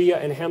it. Chia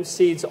and hemp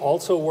seeds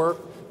also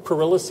work.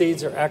 Perilla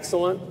seeds are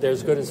excellent. They're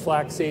as good as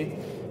flax seeds.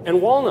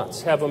 And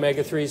walnuts have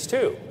omega-3s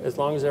too, as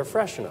long as they're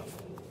fresh enough.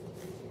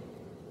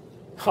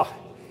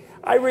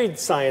 I read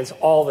science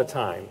all the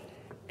time.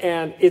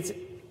 And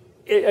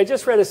I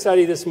just read a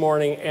study this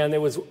morning, and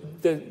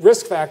the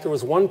risk factor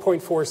was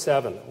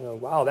 1.47.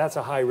 Wow, that's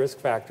a high risk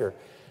factor.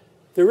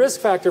 The risk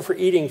factor for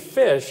eating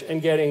fish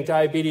and getting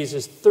diabetes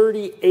is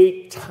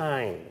 38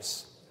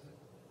 times,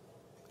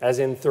 as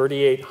in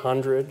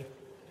 3,800%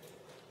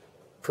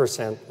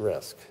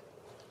 risk.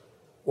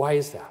 Why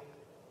is that?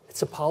 It's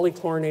the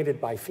polychlorinated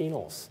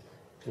biphenyls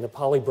and the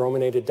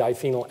polybrominated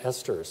diphenyl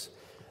esters.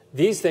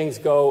 These things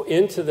go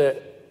into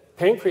the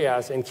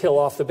pancreas and kill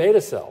off the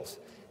beta cells,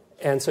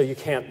 and so you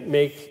can't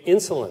make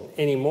insulin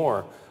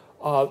anymore.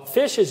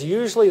 Fish is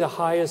usually the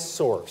highest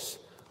source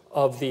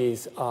of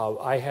these.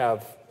 I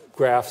have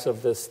graphs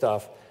of this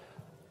stuff.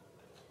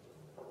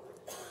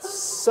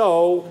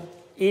 So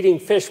eating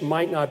fish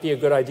might not be a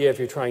good idea if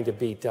you're trying to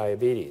beat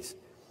diabetes,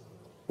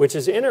 which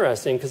is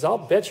interesting because I'll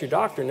bet your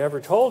doctor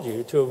never told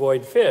you to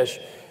avoid fish.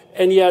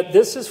 And yet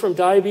this is from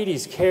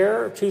Diabetes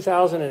Care,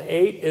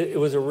 2008. It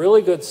was a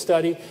really good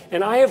study.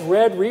 And I have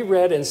read,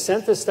 reread, and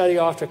sent the study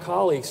off to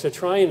colleagues to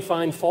try and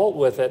find fault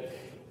with it.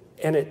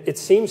 And it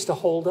seems to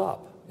hold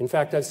up. In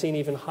fact, I've seen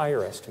even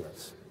higher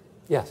estimates.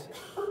 Yes? Is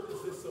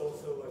this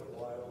also like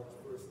wild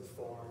versus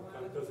farm?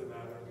 Kind of doesn't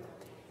matter?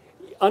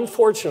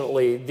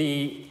 Unfortunately,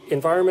 the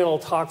environmental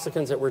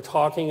toxicants that we're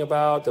talking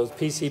about, those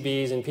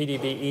PCBs and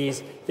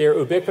PDBEs, they're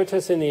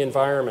ubiquitous in the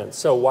environment.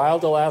 So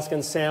wild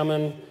Alaskan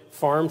salmon,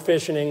 farm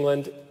fish in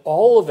England,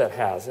 all of it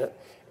has it,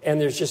 and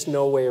there's just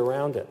no way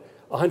around it.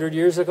 100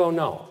 years ago,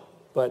 no.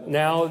 But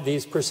now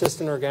these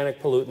persistent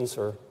organic pollutants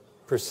are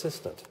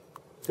persistent.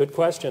 Good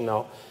question,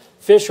 though.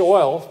 Fish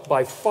oil,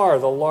 by far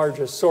the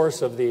largest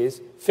source of these.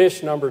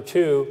 Fish, number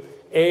 2.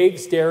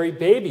 Eggs, dairy,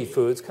 baby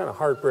foods, kind of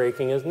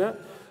heartbreaking, isn't it?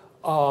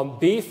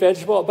 Beef,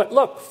 vegetable, but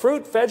look,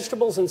 fruit,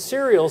 vegetables, and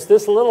cereals,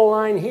 this little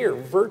line here,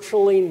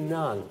 virtually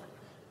none.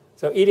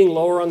 So eating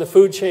lower on the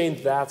food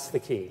chain, that's the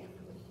key.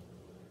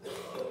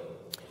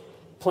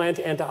 Plant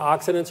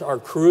antioxidants are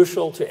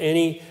crucial to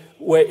any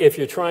way. If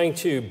you're trying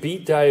to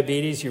beat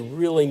diabetes, you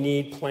really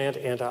need plant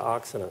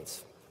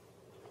antioxidants.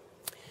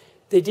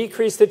 They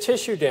decrease the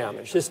tissue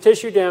damage. This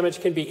tissue damage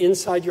can be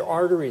inside your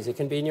arteries. It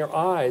can be in your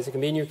eyes. It can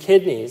be in your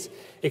kidneys.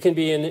 It can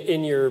be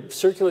in your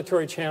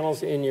circulatory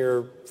channels in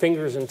your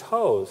fingers and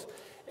toes.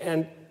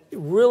 And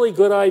really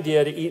good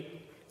idea to eat.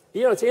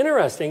 You know, it's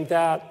interesting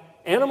that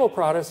animal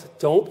products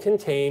don't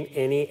contain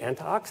any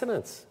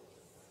antioxidants.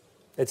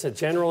 It's a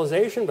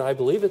generalization, but I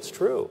believe it's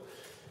true.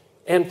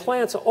 And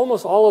plants,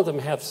 almost all of them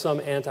have some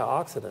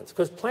antioxidants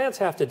because plants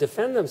have to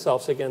defend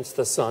themselves against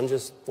the sun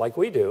just like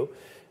we do.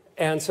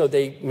 And so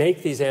they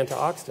make these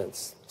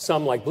antioxidants.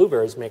 Some, like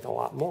blueberries, make a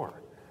lot more.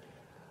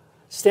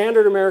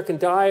 Standard American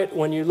diet,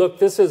 when you look,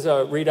 this is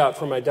a readout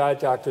from my Diet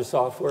Doctor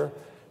software.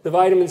 The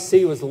vitamin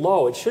C was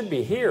low. It should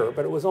be here,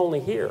 but it was only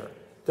here.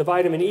 The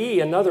vitamin E,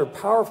 another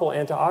powerful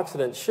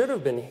antioxidant, should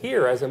have been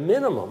here as a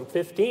minimum,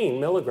 15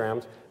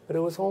 milligrams, but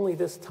it was only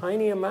this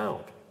tiny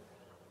amount.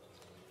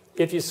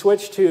 If you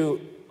switch to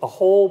a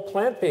whole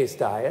plant-based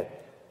diet,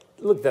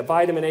 look, the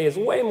vitamin A is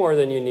way more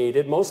than you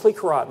needed, mostly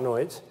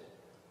carotenoids.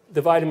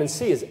 The vitamin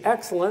C is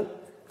excellent.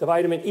 The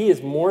vitamin E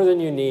is more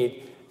than you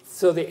need.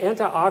 So the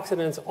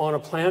antioxidants on a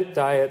plant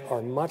diet are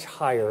much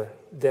higher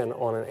than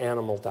on an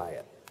animal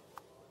diet.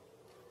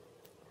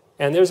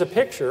 And there's a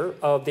picture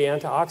of the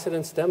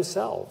antioxidants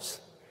themselves.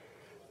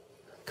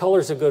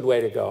 Color's a good way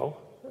to go.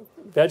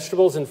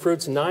 Vegetables and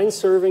fruits, 9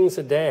 servings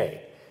a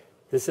day.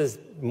 This is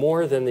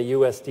more than the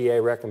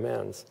USDA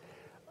recommends.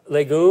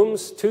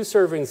 Legumes, 2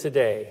 servings a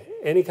day.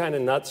 Any kind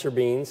of nuts or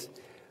beans.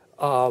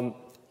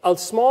 A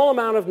small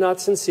amount of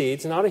nuts and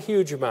seeds, not a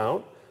huge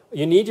amount.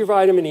 You need your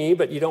vitamin E,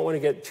 but you don't want to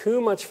get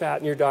too much fat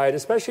in your diet,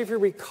 especially if you're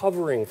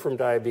recovering from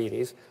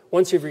diabetes.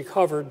 Once you've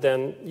recovered,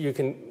 then you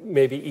can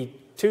maybe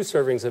eat 2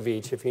 servings of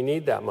each if you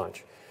need that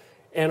much.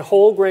 And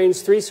whole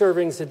grains, 3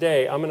 servings a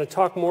day. I'm going to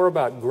talk more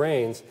about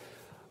grains.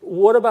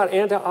 What about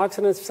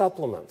antioxidant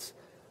supplements?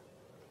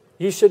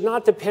 You should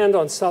not depend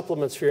on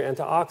supplements for your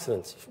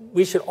antioxidants.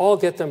 We should all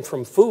get them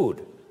from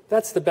food.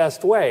 That's the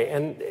best way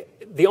and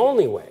the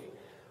only way.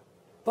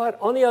 But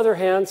on the other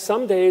hand,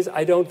 some days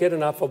I don't get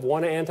enough of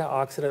one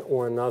antioxidant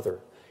or another.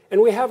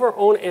 And we have our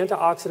own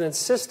antioxidant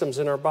systems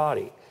in our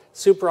body.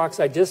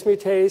 Superoxide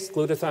dismutase,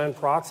 glutathione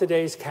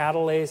peroxidase,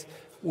 catalase.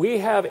 We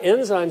have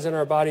enzymes in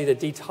our body that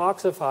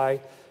detoxify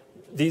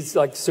these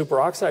like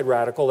superoxide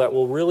radical that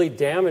will really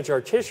damage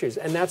our tissues.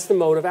 And that's the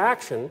mode of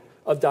action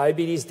of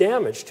diabetes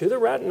damage to the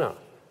retina,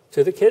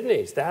 to the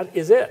kidneys. That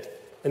is it.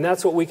 And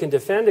that's what we can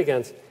defend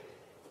against.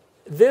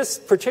 This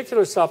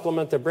particular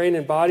supplement, the Brain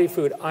and Body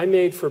Food, I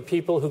made for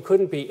people who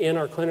couldn't be in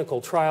our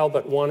clinical trial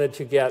but wanted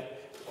to get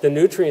the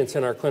nutrients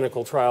in our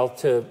clinical trial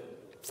to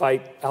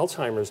fight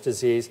Alzheimer's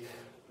disease.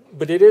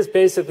 But it is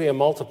basically a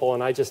multiple,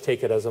 and I just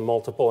take it as a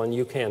multiple, and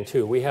you can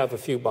too. We have a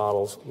few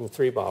bottles,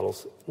 3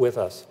 bottles with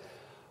us.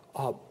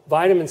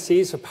 Vitamin C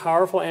is a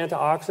powerful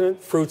antioxidant,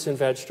 fruits and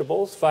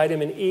vegetables.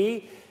 Vitamin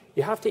E,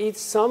 you have to eat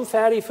some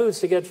fatty foods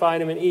to get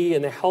vitamin E,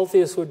 and the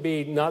healthiest would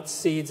be nuts,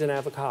 seeds, and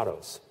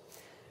avocados.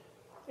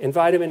 And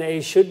vitamin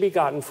A should be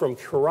gotten from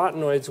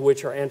carotenoids,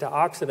 which are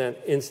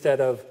antioxidant, instead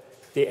of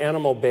the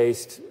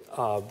animal-based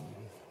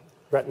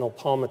retinol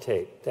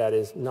palmitate that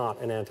is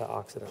not an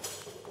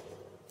antioxidant.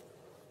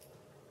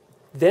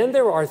 Then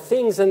there are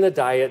things in the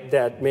diet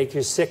that make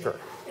you sicker.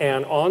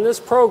 And on this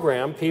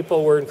program,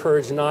 people were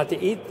encouraged not to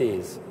eat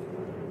these.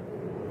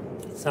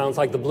 Sounds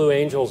like the Blue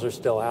Angels are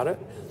still at it.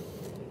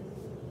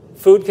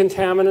 Food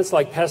contaminants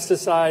like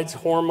pesticides,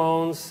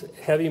 hormones,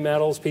 heavy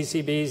metals,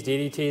 PCBs,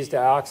 DDTs,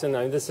 dioxin.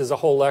 I mean, this is a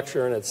whole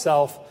lecture in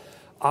itself.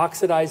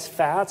 Oxidized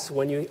fats.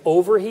 When you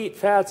overheat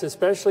fats,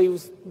 especially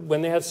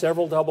when they have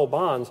several double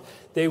bonds,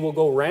 they will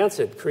go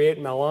rancid, create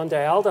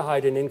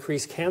malondialdehyde, and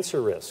increase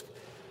cancer risk.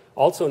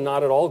 Also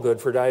not at all good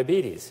for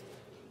diabetes.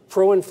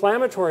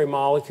 Pro-inflammatory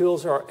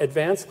molecules are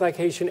advanced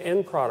glycation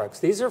end products.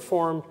 These are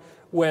formed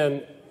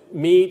when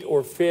meat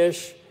or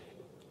fish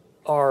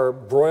are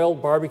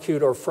broiled,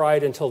 barbecued, or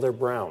fried until they're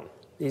brown.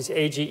 These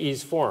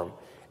AGEs form.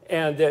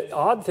 And the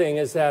odd thing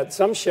is that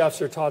some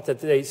chefs are taught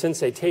that since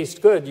they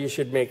taste good, you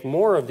should make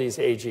more of these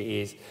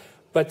AGEs,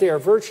 but they are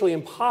virtually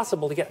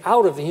impossible to get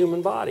out of the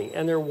human body.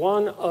 And they're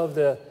one of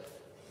the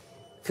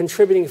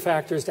contributing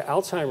factors to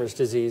Alzheimer's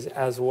disease,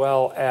 as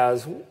well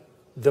as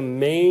the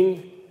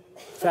main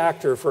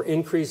factor for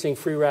increasing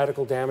free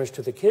radical damage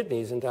to the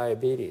kidneys and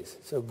diabetes.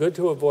 So good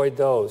to avoid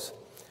those.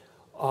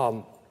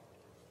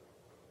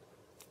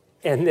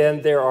 And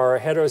then there are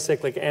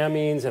heterocyclic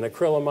amines and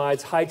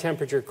acrylamides, high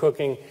temperature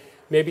cooking.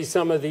 Maybe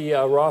some of the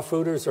raw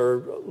fooders are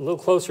a little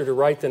closer to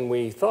right than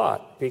we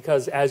thought,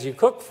 because as you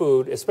cook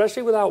food,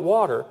 especially without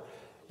water,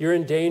 you're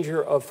in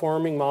danger of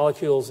forming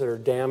molecules that are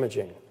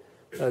damaging.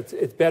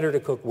 It's better to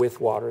cook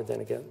with water than,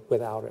 again,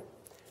 without it.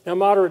 Now,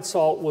 moderate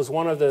salt was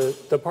one of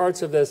the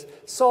parts of this.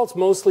 Salt's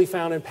mostly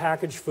found in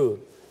packaged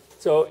food.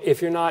 So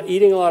if you're not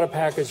eating a lot of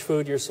packaged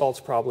food, your salt's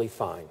probably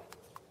fine.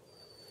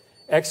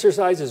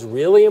 Exercise is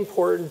really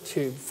important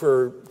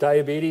for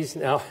diabetes.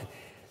 Now,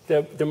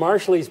 the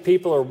Marshallese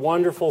people are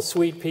wonderful,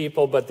 sweet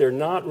people, but they're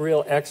not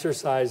real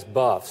exercise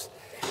buffs.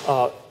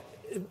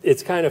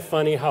 It's kind of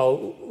funny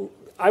how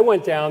I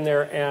went down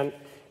there and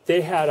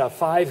they had a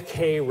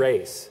 5K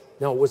race.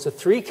 No, it was a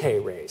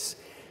 3K race.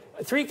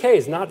 3K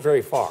is not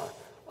very far.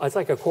 It's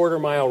like a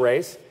quarter-mile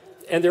race.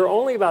 And there are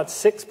only about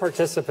 6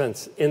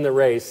 participants in the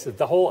race,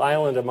 the whole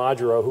island of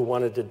Majuro, who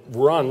wanted to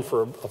run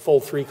for a full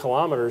 3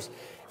 kilometers.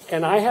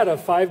 And I had a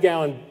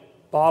 5-gallon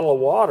bottle of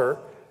water,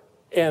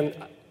 and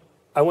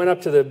I went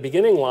up to the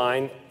beginning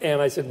line,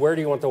 and I said, "Where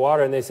do you want the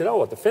water?" And they said,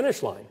 "Oh, at the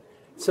finish line."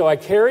 So I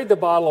carried the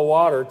bottle of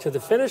water to the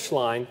finish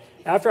line.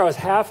 After I was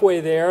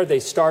halfway there, they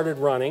started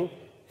running,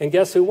 and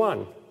guess who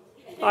won?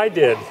 I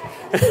did,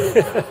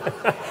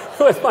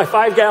 with my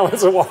 5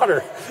 gallons of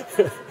water.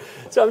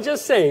 So I'm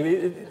just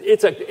saying,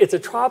 it's a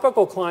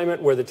tropical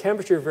climate where the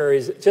temperature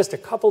varies just a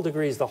couple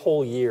degrees the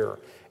whole year,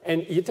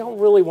 and you don't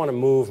really want to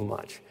move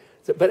much.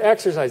 But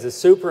exercise is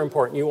super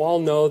important. You all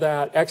know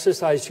that.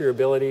 Exercise to your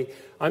ability.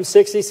 I'm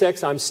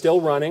 66. I'm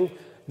still running.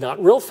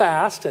 Not real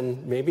fast,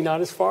 and maybe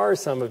not as far as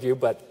some of you,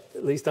 but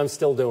at least I'm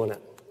still doing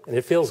it. And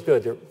it feels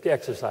good to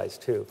exercise,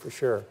 too, for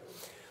sure.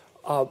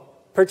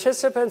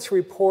 Participants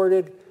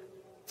reported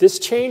this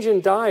change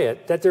in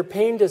diet, that their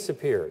pain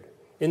disappeared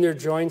in their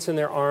joints and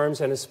their arms,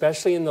 and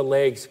especially in the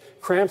legs.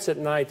 Cramps at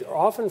night are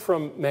often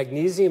from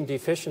magnesium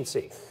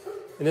deficiency.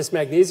 And this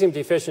magnesium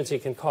deficiency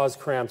can cause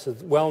cramps.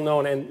 It's well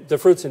known, and the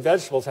fruits and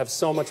vegetables have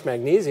so much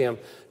magnesium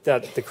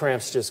that the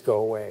cramps just go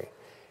away.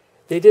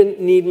 They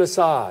didn't need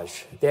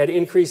massage. They had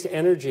increased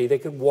energy. They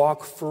could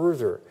walk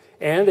further,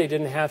 and they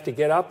didn't have to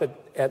get up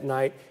at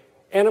night.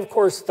 And of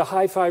course, the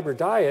high fiber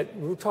diet,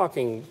 we're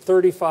talking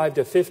 35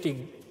 to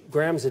 50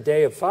 grams a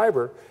day of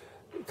fiber.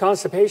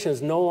 Constipation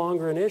is no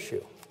longer an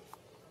issue.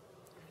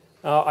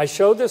 Now, I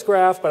showed this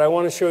graph, but I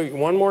want to show you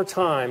one more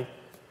time.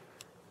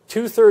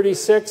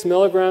 236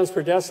 milligrams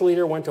per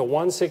deciliter went to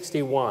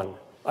 161.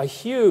 A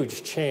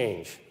huge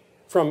change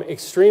from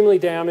extremely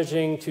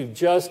damaging to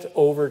just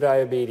over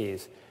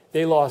diabetes.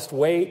 They lost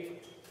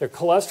weight. Their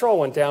cholesterol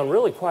went down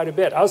really quite a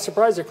bit. I was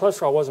surprised their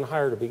cholesterol wasn't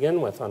higher to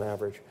begin with on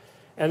average.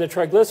 And the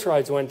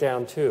triglycerides went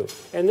down too.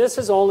 And this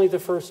is only the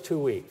first 2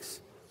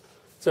 weeks.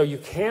 So you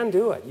can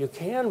do it. You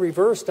can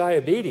reverse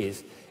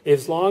diabetes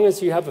as long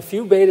as you have a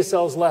few beta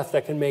cells left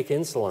that can make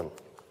insulin.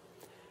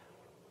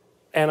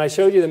 And I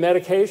showed you the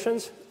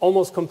medications,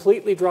 almost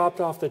completely dropped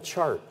off the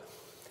chart.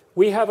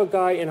 We have a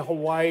guy in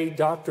Hawaii,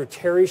 Dr.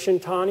 Terry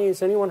Shintani.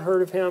 Has anyone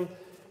heard of him?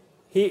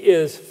 He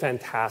is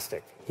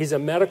fantastic. He's a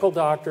medical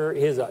doctor.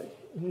 He has a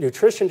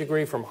nutrition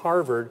degree from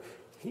Harvard.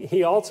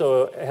 He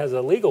also has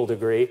a legal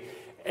degree,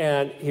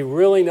 and he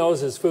really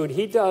knows his food.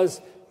 He does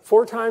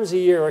 4 times a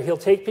year, he'll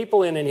take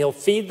people in and he'll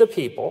feed the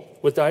people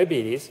with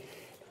diabetes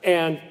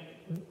and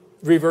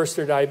reverse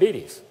their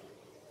diabetes.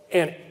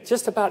 And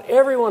just about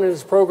everyone in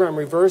his program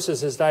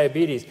reverses his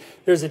diabetes.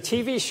 There's a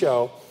TV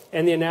show,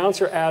 and the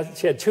announcer asked,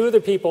 she had 2 of the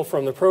people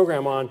from the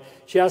program on.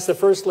 She asked the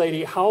first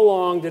lady, how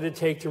long did it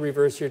take to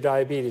reverse your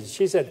diabetes?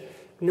 She said,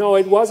 no,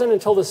 it wasn't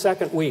until the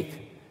 2nd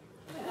week.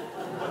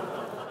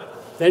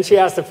 Then she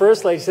asked the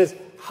first lady, she says,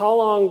 how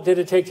long did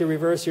it take to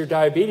reverse your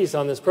diabetes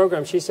on this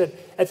program? She said,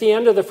 at the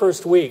end of the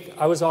 1st week,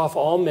 I was off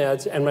all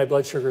meds and my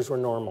blood sugars were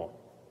normal.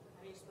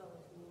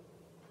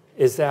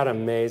 Is that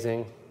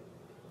amazing?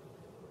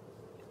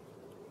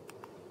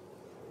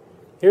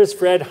 Here's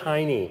Fred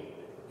Heine. He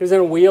was in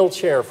a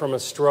wheelchair from a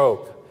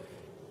stroke.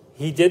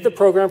 He did the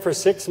program for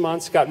 6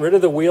 months, got rid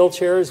of the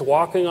wheelchairs,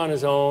 walking on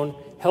his own,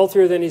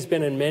 healthier than he's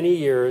been in many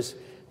years.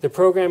 The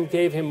program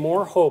gave him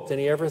more hope than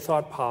he ever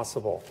thought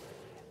possible.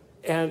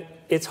 And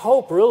it's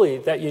hope, really,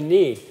 that you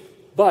need.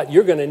 But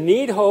you're going to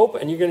need hope,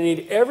 and you're going to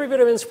need every bit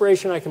of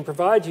inspiration I can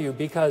provide you,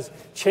 because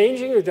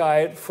changing your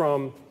diet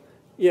from,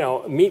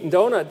 meat and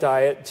donut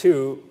diet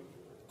to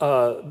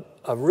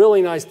a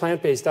really nice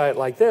plant-based diet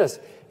like this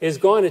is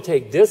going to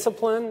take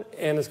discipline,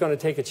 and it's going to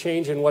take a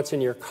change in what's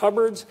in your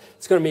cupboards.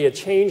 It's going to be a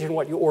change in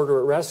what you order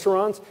at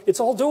restaurants.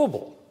 It's all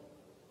doable.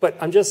 But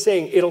I'm just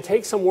saying it'll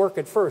take some work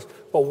at first.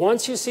 But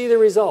once you see the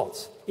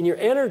results in your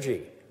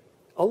energy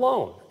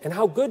alone and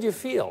how good you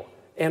feel,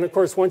 and of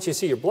course, once you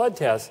see your blood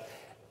test,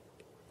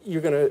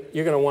 you're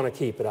gonna want to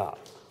keep it up.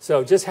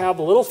 So just have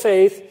a little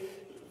faith.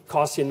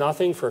 Costs you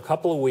nothing for a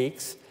couple of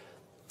weeks.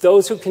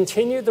 Those who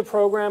continued the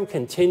program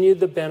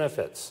continued the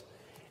benefits.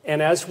 And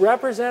as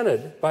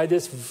represented by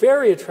this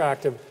very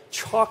attractive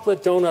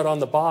chocolate donut on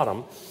the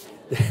bottom,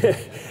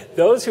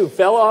 those who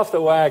fell off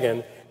the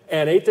wagon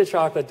and ate the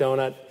chocolate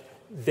donut,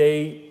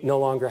 they no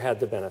longer had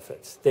the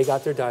benefits. They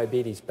got their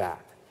diabetes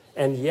back.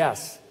 And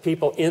yes,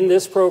 people in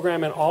this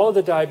program and all of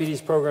the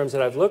diabetes programs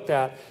that I've looked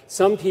at,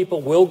 some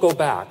people will go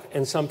back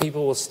and some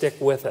people will stick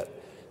with it.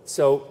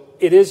 So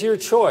it is your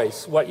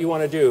choice what you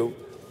want to do.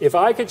 If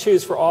I could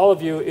choose for all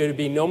of you, it would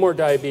be no more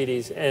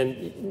diabetes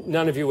and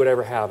none of you would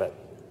ever have it.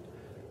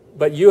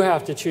 But you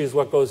have to choose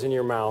what goes in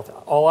your mouth.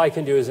 All I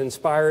can do is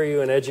inspire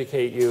you and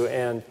educate you,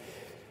 and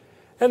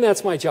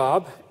that's my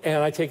job,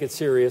 and I take it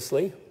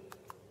seriously.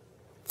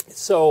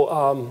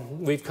 So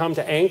we've come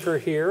to anchor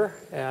here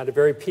at a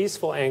very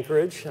peaceful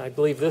anchorage. I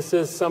believe this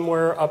is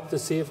somewhere up the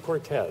Sea of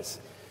Cortez.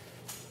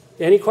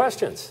 Any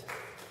questions?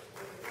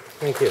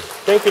 Thank you.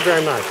 Thank you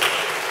very much.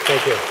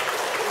 Thank you.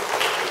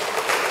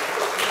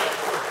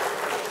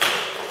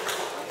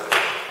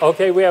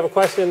 Okay, we have a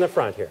question in the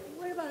front here.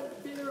 What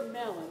about bitter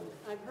melon?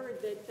 I've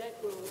heard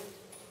that will...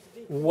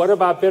 What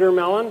about bitter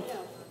melon? Yeah.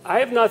 I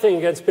have nothing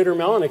against bitter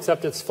melon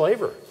except its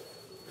flavor.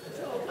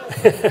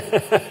 There are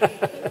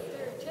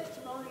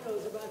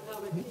testimonials about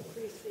how it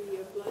decreases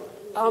the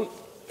blood.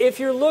 If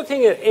you're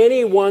looking at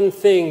any one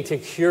thing to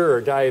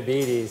cure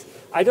diabetes,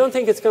 I don't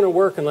think it's going to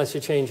work unless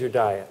you change your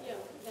diet. Yeah.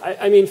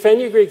 I mean,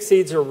 fenugreek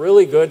seeds are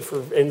really good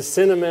and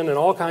cinnamon and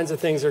all kinds of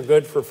things are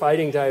good for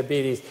fighting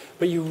diabetes.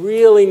 But you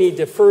really need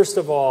to, first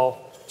of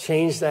all,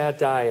 change that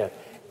diet.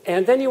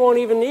 And then you won't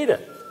even need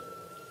it.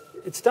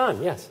 It's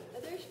done, yes.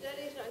 Are there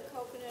studies on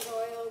coconut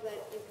oil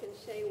that you can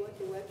say what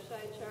the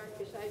websites are?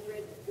 Because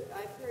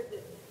I've heard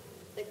that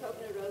the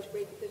coconut oil is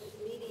great because it's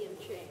medium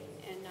chain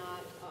and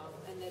not,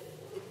 and that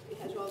it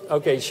has all the...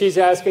 Okay, she's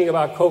asking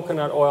about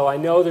coconut oil. I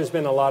know there's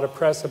been a lot of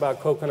press about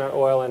coconut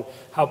oil and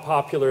how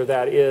popular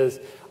that is.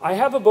 I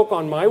have a book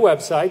on my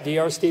website,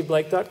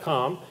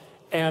 drsteveblake.com,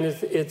 and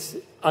it's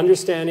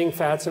Understanding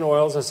Fats and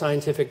Oils, a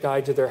Scientific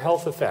Guide to Their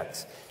Health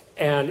Effects.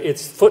 And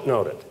it's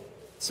footnoted.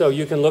 So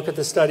you can look at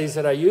the studies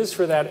that I use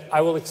for that.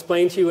 I will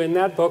explain to you in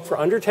that book for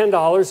under $10,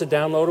 a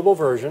downloadable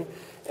version.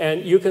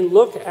 And you can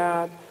look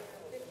at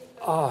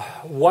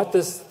what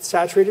the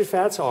saturated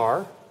fats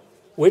are,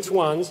 which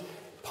ones.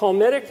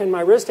 Palmitic and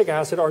myristic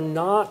acid are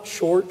not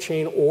short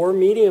chain or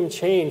medium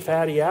chain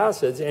fatty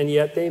acids, and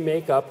yet they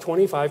make up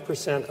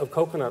 25% of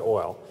coconut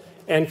oil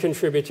and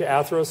contribute to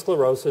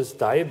atherosclerosis,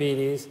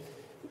 diabetes,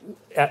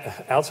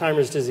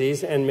 Alzheimer's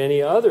disease, and many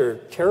other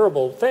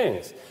terrible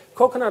things.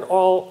 Coconut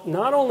oil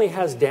not only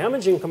has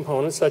damaging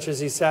components such as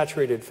these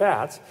saturated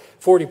fats,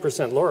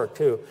 40% lauric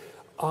too,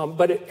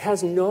 but it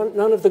has none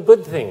of the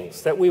good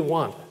things that we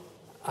want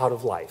out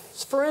of life.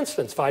 For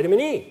instance, vitamin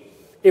E.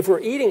 If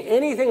we're eating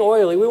anything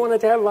oily, we want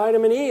it to have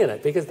vitamin E in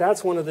it because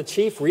that's one of the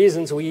chief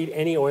reasons we eat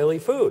any oily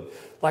food.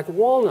 Like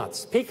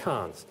walnuts,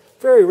 pecans,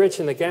 very rich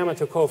in the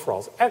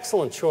gamma-tocopherols.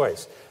 Excellent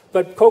choice.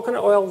 But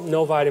coconut oil,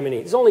 no vitamin E.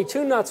 There's only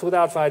 2 nuts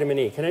without vitamin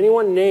E. Can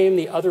anyone name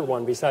the other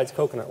one besides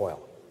coconut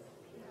oil?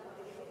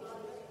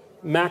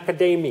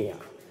 Macadamia.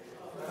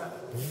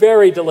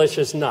 Very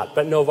delicious nut,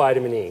 but no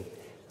vitamin E.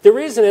 The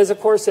reason is, of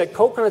course, that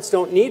coconuts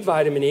don't need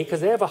vitamin E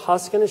because they have a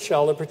husk and a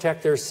shell to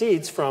protect their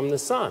seeds from the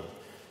sun.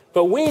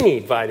 But we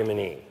need vitamin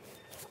E.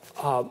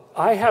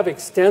 I have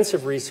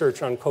extensive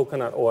research on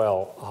coconut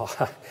oil,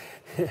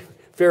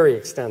 very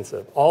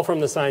extensive, all from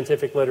the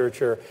scientific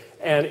literature.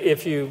 And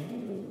if you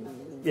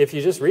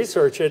just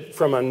research it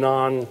from a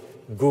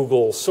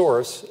non-Google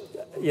source,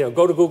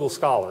 go to Google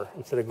Scholar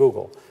instead of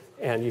Google,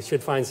 and you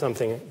should find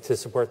something to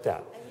support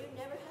that. And you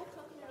never had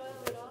coconut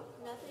oil at all?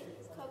 Nothing?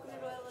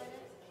 Coconut oil in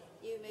it?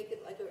 You make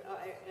it like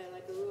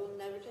a rule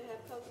never to have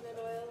coconut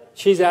oil?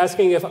 She's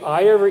asking if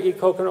I ever eat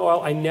coconut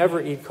oil. I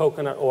never eat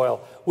coconut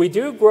oil. We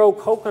do grow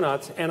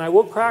coconuts, and I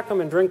will crack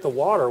them and drink the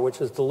water, which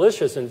is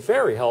delicious and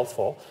very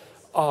healthful.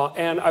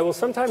 And I will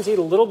sometimes eat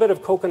a little bit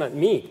of coconut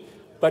meat.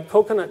 But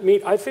coconut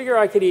meat, I figure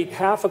I could eat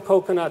half a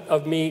coconut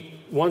of meat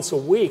once a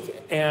week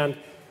and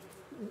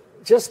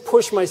just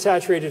push my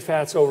saturated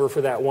fats over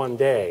for that one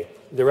day.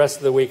 The rest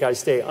of the week I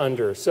stay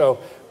under.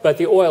 But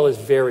the oil is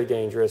very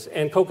dangerous,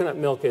 and coconut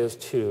milk is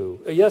too.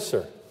 Yes,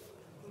 sir.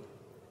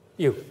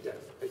 You. Yes,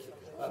 thank you.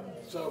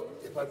 So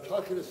if I'm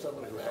talking to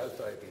someone who has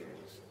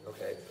diabetes,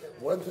 okay,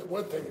 one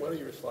thing one of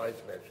your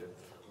slides mentioned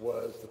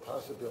was the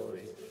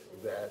possibility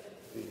that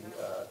the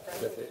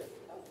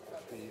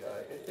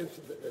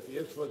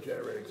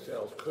insulin-generating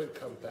cells could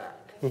come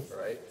back,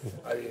 right?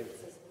 I mean,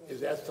 is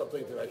that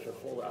something that I should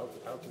hold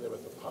out to them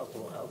as a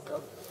possible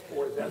outcome,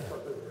 or is that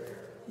something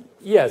rare?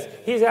 Yes,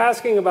 he's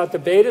asking about the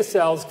beta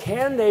cells.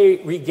 Can they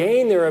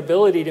regain their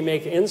ability to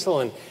make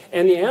insulin?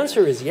 And the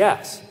answer is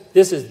yes.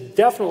 This has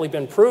definitely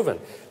been proven.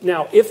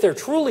 Now, if they're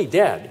truly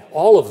dead,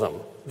 all of them,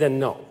 then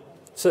no,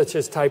 such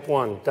as type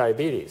 1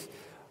 diabetes.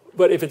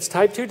 But if it's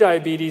type 2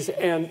 diabetes,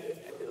 and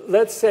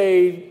let's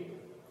say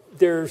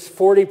there's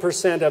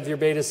 40% of your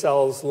beta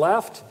cells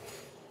left,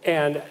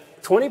 and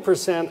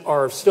 20%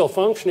 are still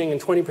functioning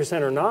and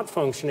 20% are not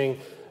functioning,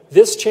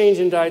 this change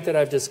in diet that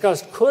I've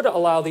discussed could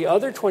allow the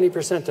other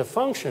 20% to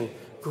function,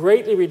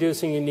 greatly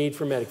reducing your need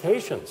for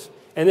medications.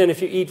 And then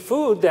if you eat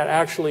food that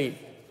actually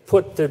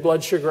put the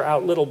blood sugar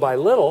out little by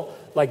little,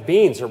 like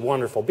beans are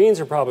wonderful. Beans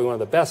are probably one of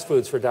the best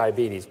foods for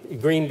diabetes,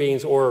 green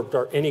beans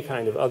or any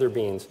kind of other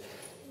beans.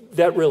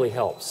 That really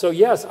helps. So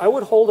yes, I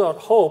would hold out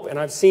hope, and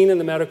I've seen in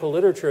the medical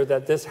literature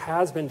that this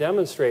has been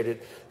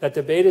demonstrated, that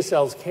the beta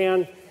cells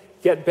can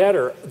get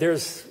better.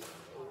 There's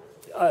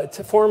a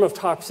form of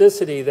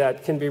toxicity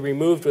that can be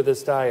removed with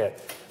this diet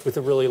with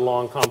a really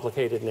long,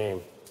 complicated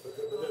name. But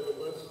then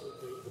once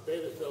the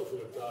beta cells that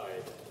have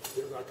died,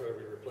 they're not going to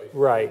be replaced.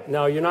 Right.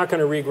 No, you're not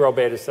going to regrow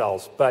beta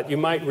cells, but you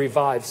might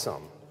revive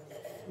some.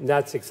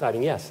 That's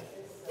exciting. Yes?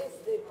 Is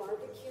the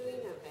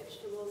barbecuing of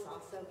vegetables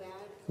also bad?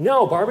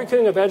 No,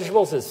 barbecuing of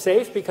vegetables is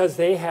safe because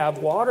they have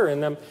water in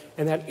them,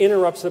 and that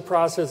interrupts the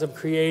process of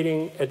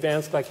creating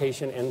advanced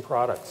glycation end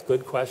products.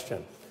 Good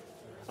question.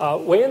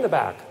 Way in the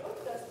back.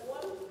 Does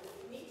one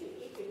need to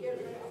eat to get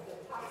rid of the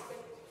toxic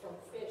from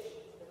fish,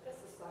 the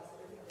pesticides?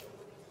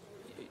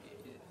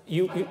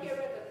 You How do you get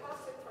rid of the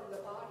toxic from the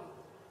body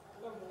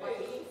by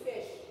eating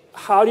fish?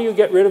 How do you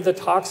get rid of the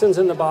toxins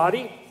in the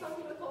body? Some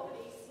people call it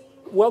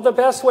EC. Well, the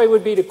best way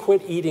would be to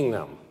quit eating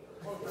them.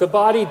 The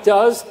body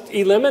does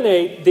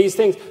eliminate these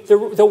things.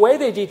 The way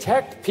they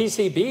detect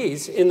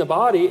PCBs in the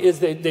body is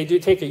they do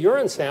take a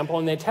urine sample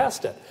and they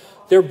test it.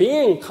 They're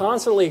being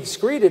constantly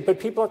excreted, but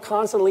people are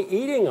constantly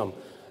eating them.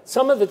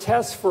 Some of the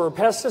tests for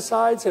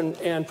pesticides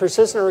and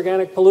persistent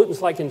organic pollutants,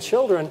 like in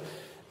children,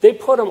 they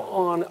put them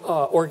on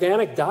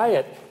organic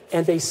diet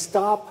and they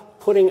stop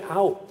putting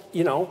out,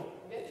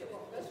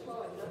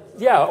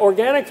 Yeah,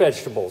 organic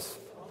vegetables.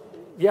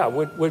 Yeah,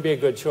 would be a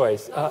good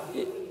choice.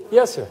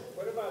 Yes, sir.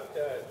 What about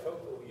tofu?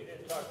 You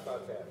didn't talk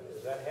about that.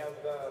 Does that have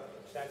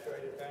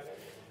saturated fat?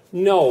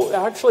 No,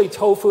 actually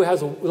tofu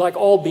has, like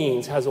all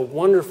beans, has a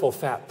wonderful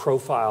fat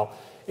profile.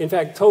 In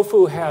fact,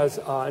 tofu has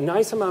a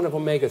nice amount of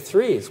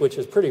omega-3s, which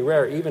is pretty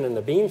rare even in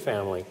the bean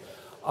family.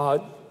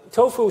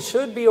 Tofu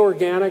should be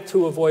organic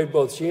to avoid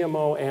both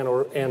GMO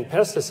and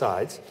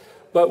pesticides.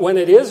 But when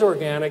it is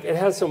organic, it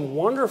has some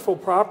wonderful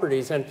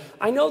properties. And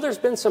I know there's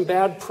been some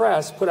bad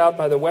press put out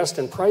by the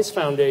Weston Price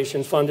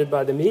Foundation, funded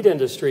by the meat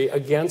industry,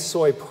 against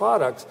soy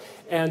products.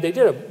 And they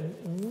did a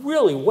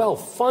really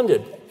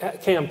well-funded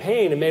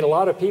campaign and made a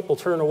lot of people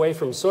turn away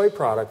from soy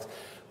products.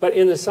 But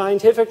in the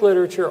scientific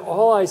literature,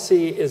 all I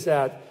see is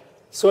that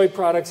soy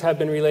products have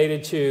been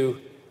related to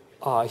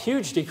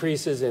huge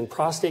decreases in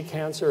prostate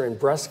cancer and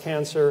breast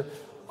cancer,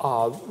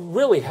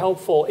 really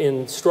helpful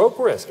in stroke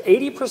risk,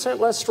 80%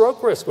 less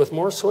stroke risk with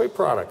more soy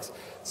products.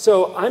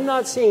 So I'm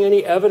not seeing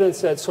any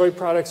evidence that soy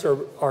products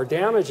are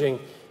damaging,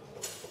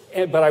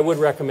 but I would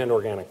recommend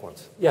organic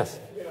ones. Yes?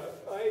 Yeah,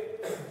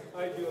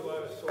 I do a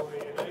lot of soy,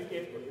 and I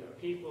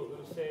get people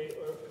who say,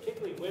 or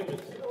particularly women,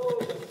 say, oh,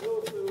 the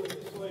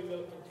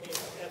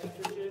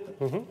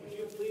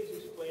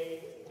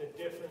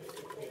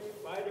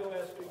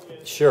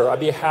Sure,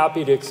 I'd be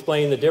happy to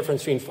explain the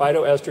difference between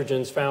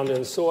phytoestrogens found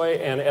in soy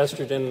and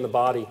estrogen in the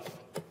body.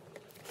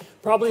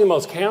 Probably the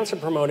most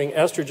cancer-promoting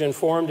estrogen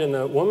formed in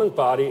the woman's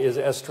body is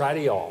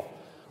estradiol,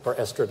 or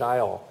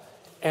estradiol.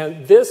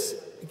 And this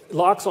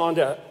locks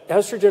onto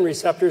estrogen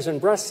receptors in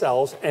breast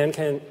cells and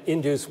can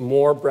induce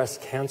more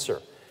breast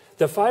cancer.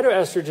 The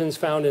phytoestrogens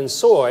found in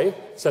soy,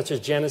 such as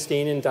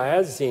genistein and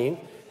diazine,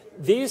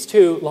 these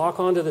two lock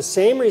onto the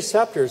same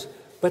receptors,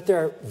 but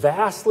they're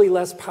vastly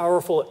less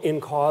powerful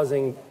in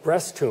causing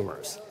breast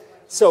tumors.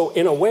 So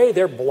in a way,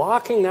 they're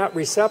blocking that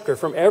receptor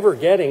from ever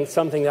getting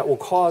something that will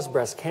cause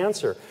breast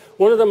cancer.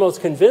 One of the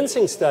most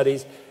convincing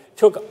studies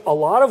took a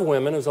lot of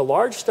women. It was a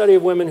large study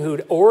of women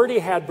who'd already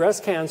had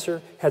breast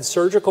cancer, had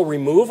surgical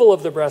removal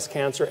of the breast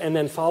cancer, and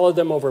then followed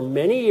them over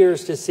many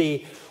years to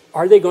see,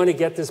 are they going to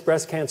get this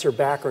breast cancer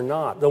back or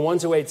not? The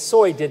ones who ate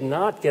soy did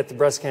not get the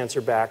breast cancer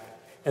back,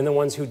 and the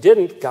ones who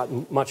didn't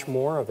got much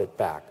more of it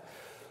back.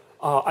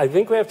 I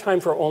think we have time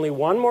for only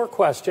one more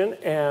question,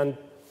 and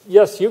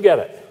yes, you get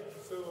it.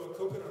 So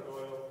coconut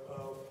oil,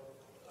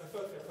 I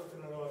thought that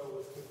coconut oil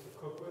was good to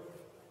cook with,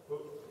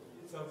 but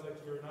it sounds like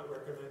you're not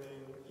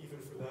recommending even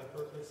for that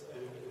purpose,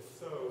 and if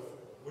so,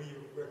 what do you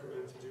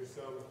recommend to do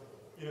some,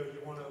 you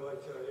want to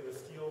like in a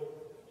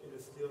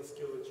steel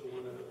skillet, you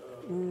want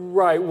to...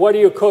 Right, what do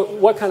you cook,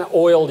 what kind of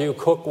oil do you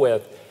cook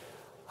with?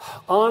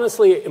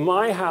 Honestly, in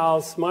my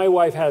house, my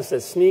wife has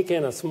to sneak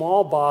in a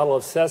small bottle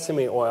of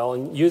sesame oil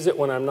and use it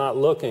when I'm not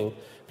looking,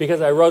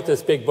 because I wrote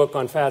this big book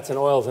on fats and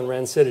oils, and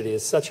rancidity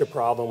is such a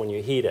problem when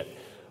you heat it.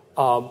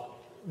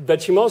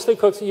 But she mostly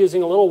cooks it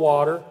using a little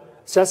water.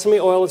 Sesame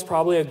oil is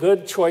probably a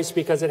good choice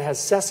because it has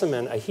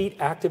sesamin, a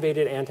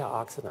heat-activated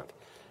antioxidant.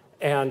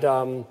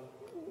 And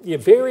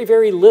very,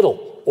 very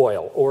little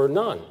oil, or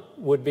none,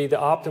 would be the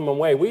optimum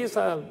way. We use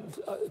a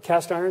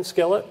cast iron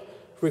skillet.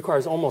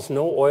 Requires almost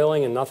no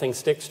oiling and nothing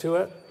sticks to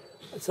it.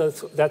 So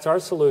that's our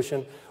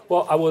solution.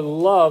 Well, I would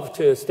love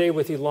to stay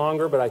with you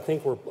longer, but I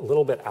think we're a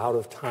little bit out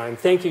of time.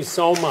 Thank you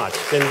so much.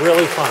 It's been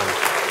really fun.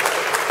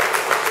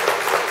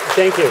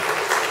 Thank you.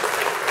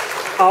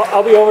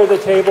 I'll be over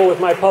the table with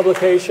my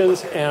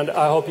publications, and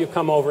I hope you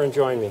come over and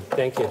join me.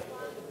 Thank you.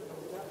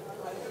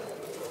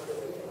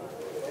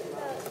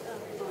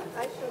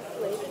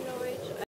 Isoflavone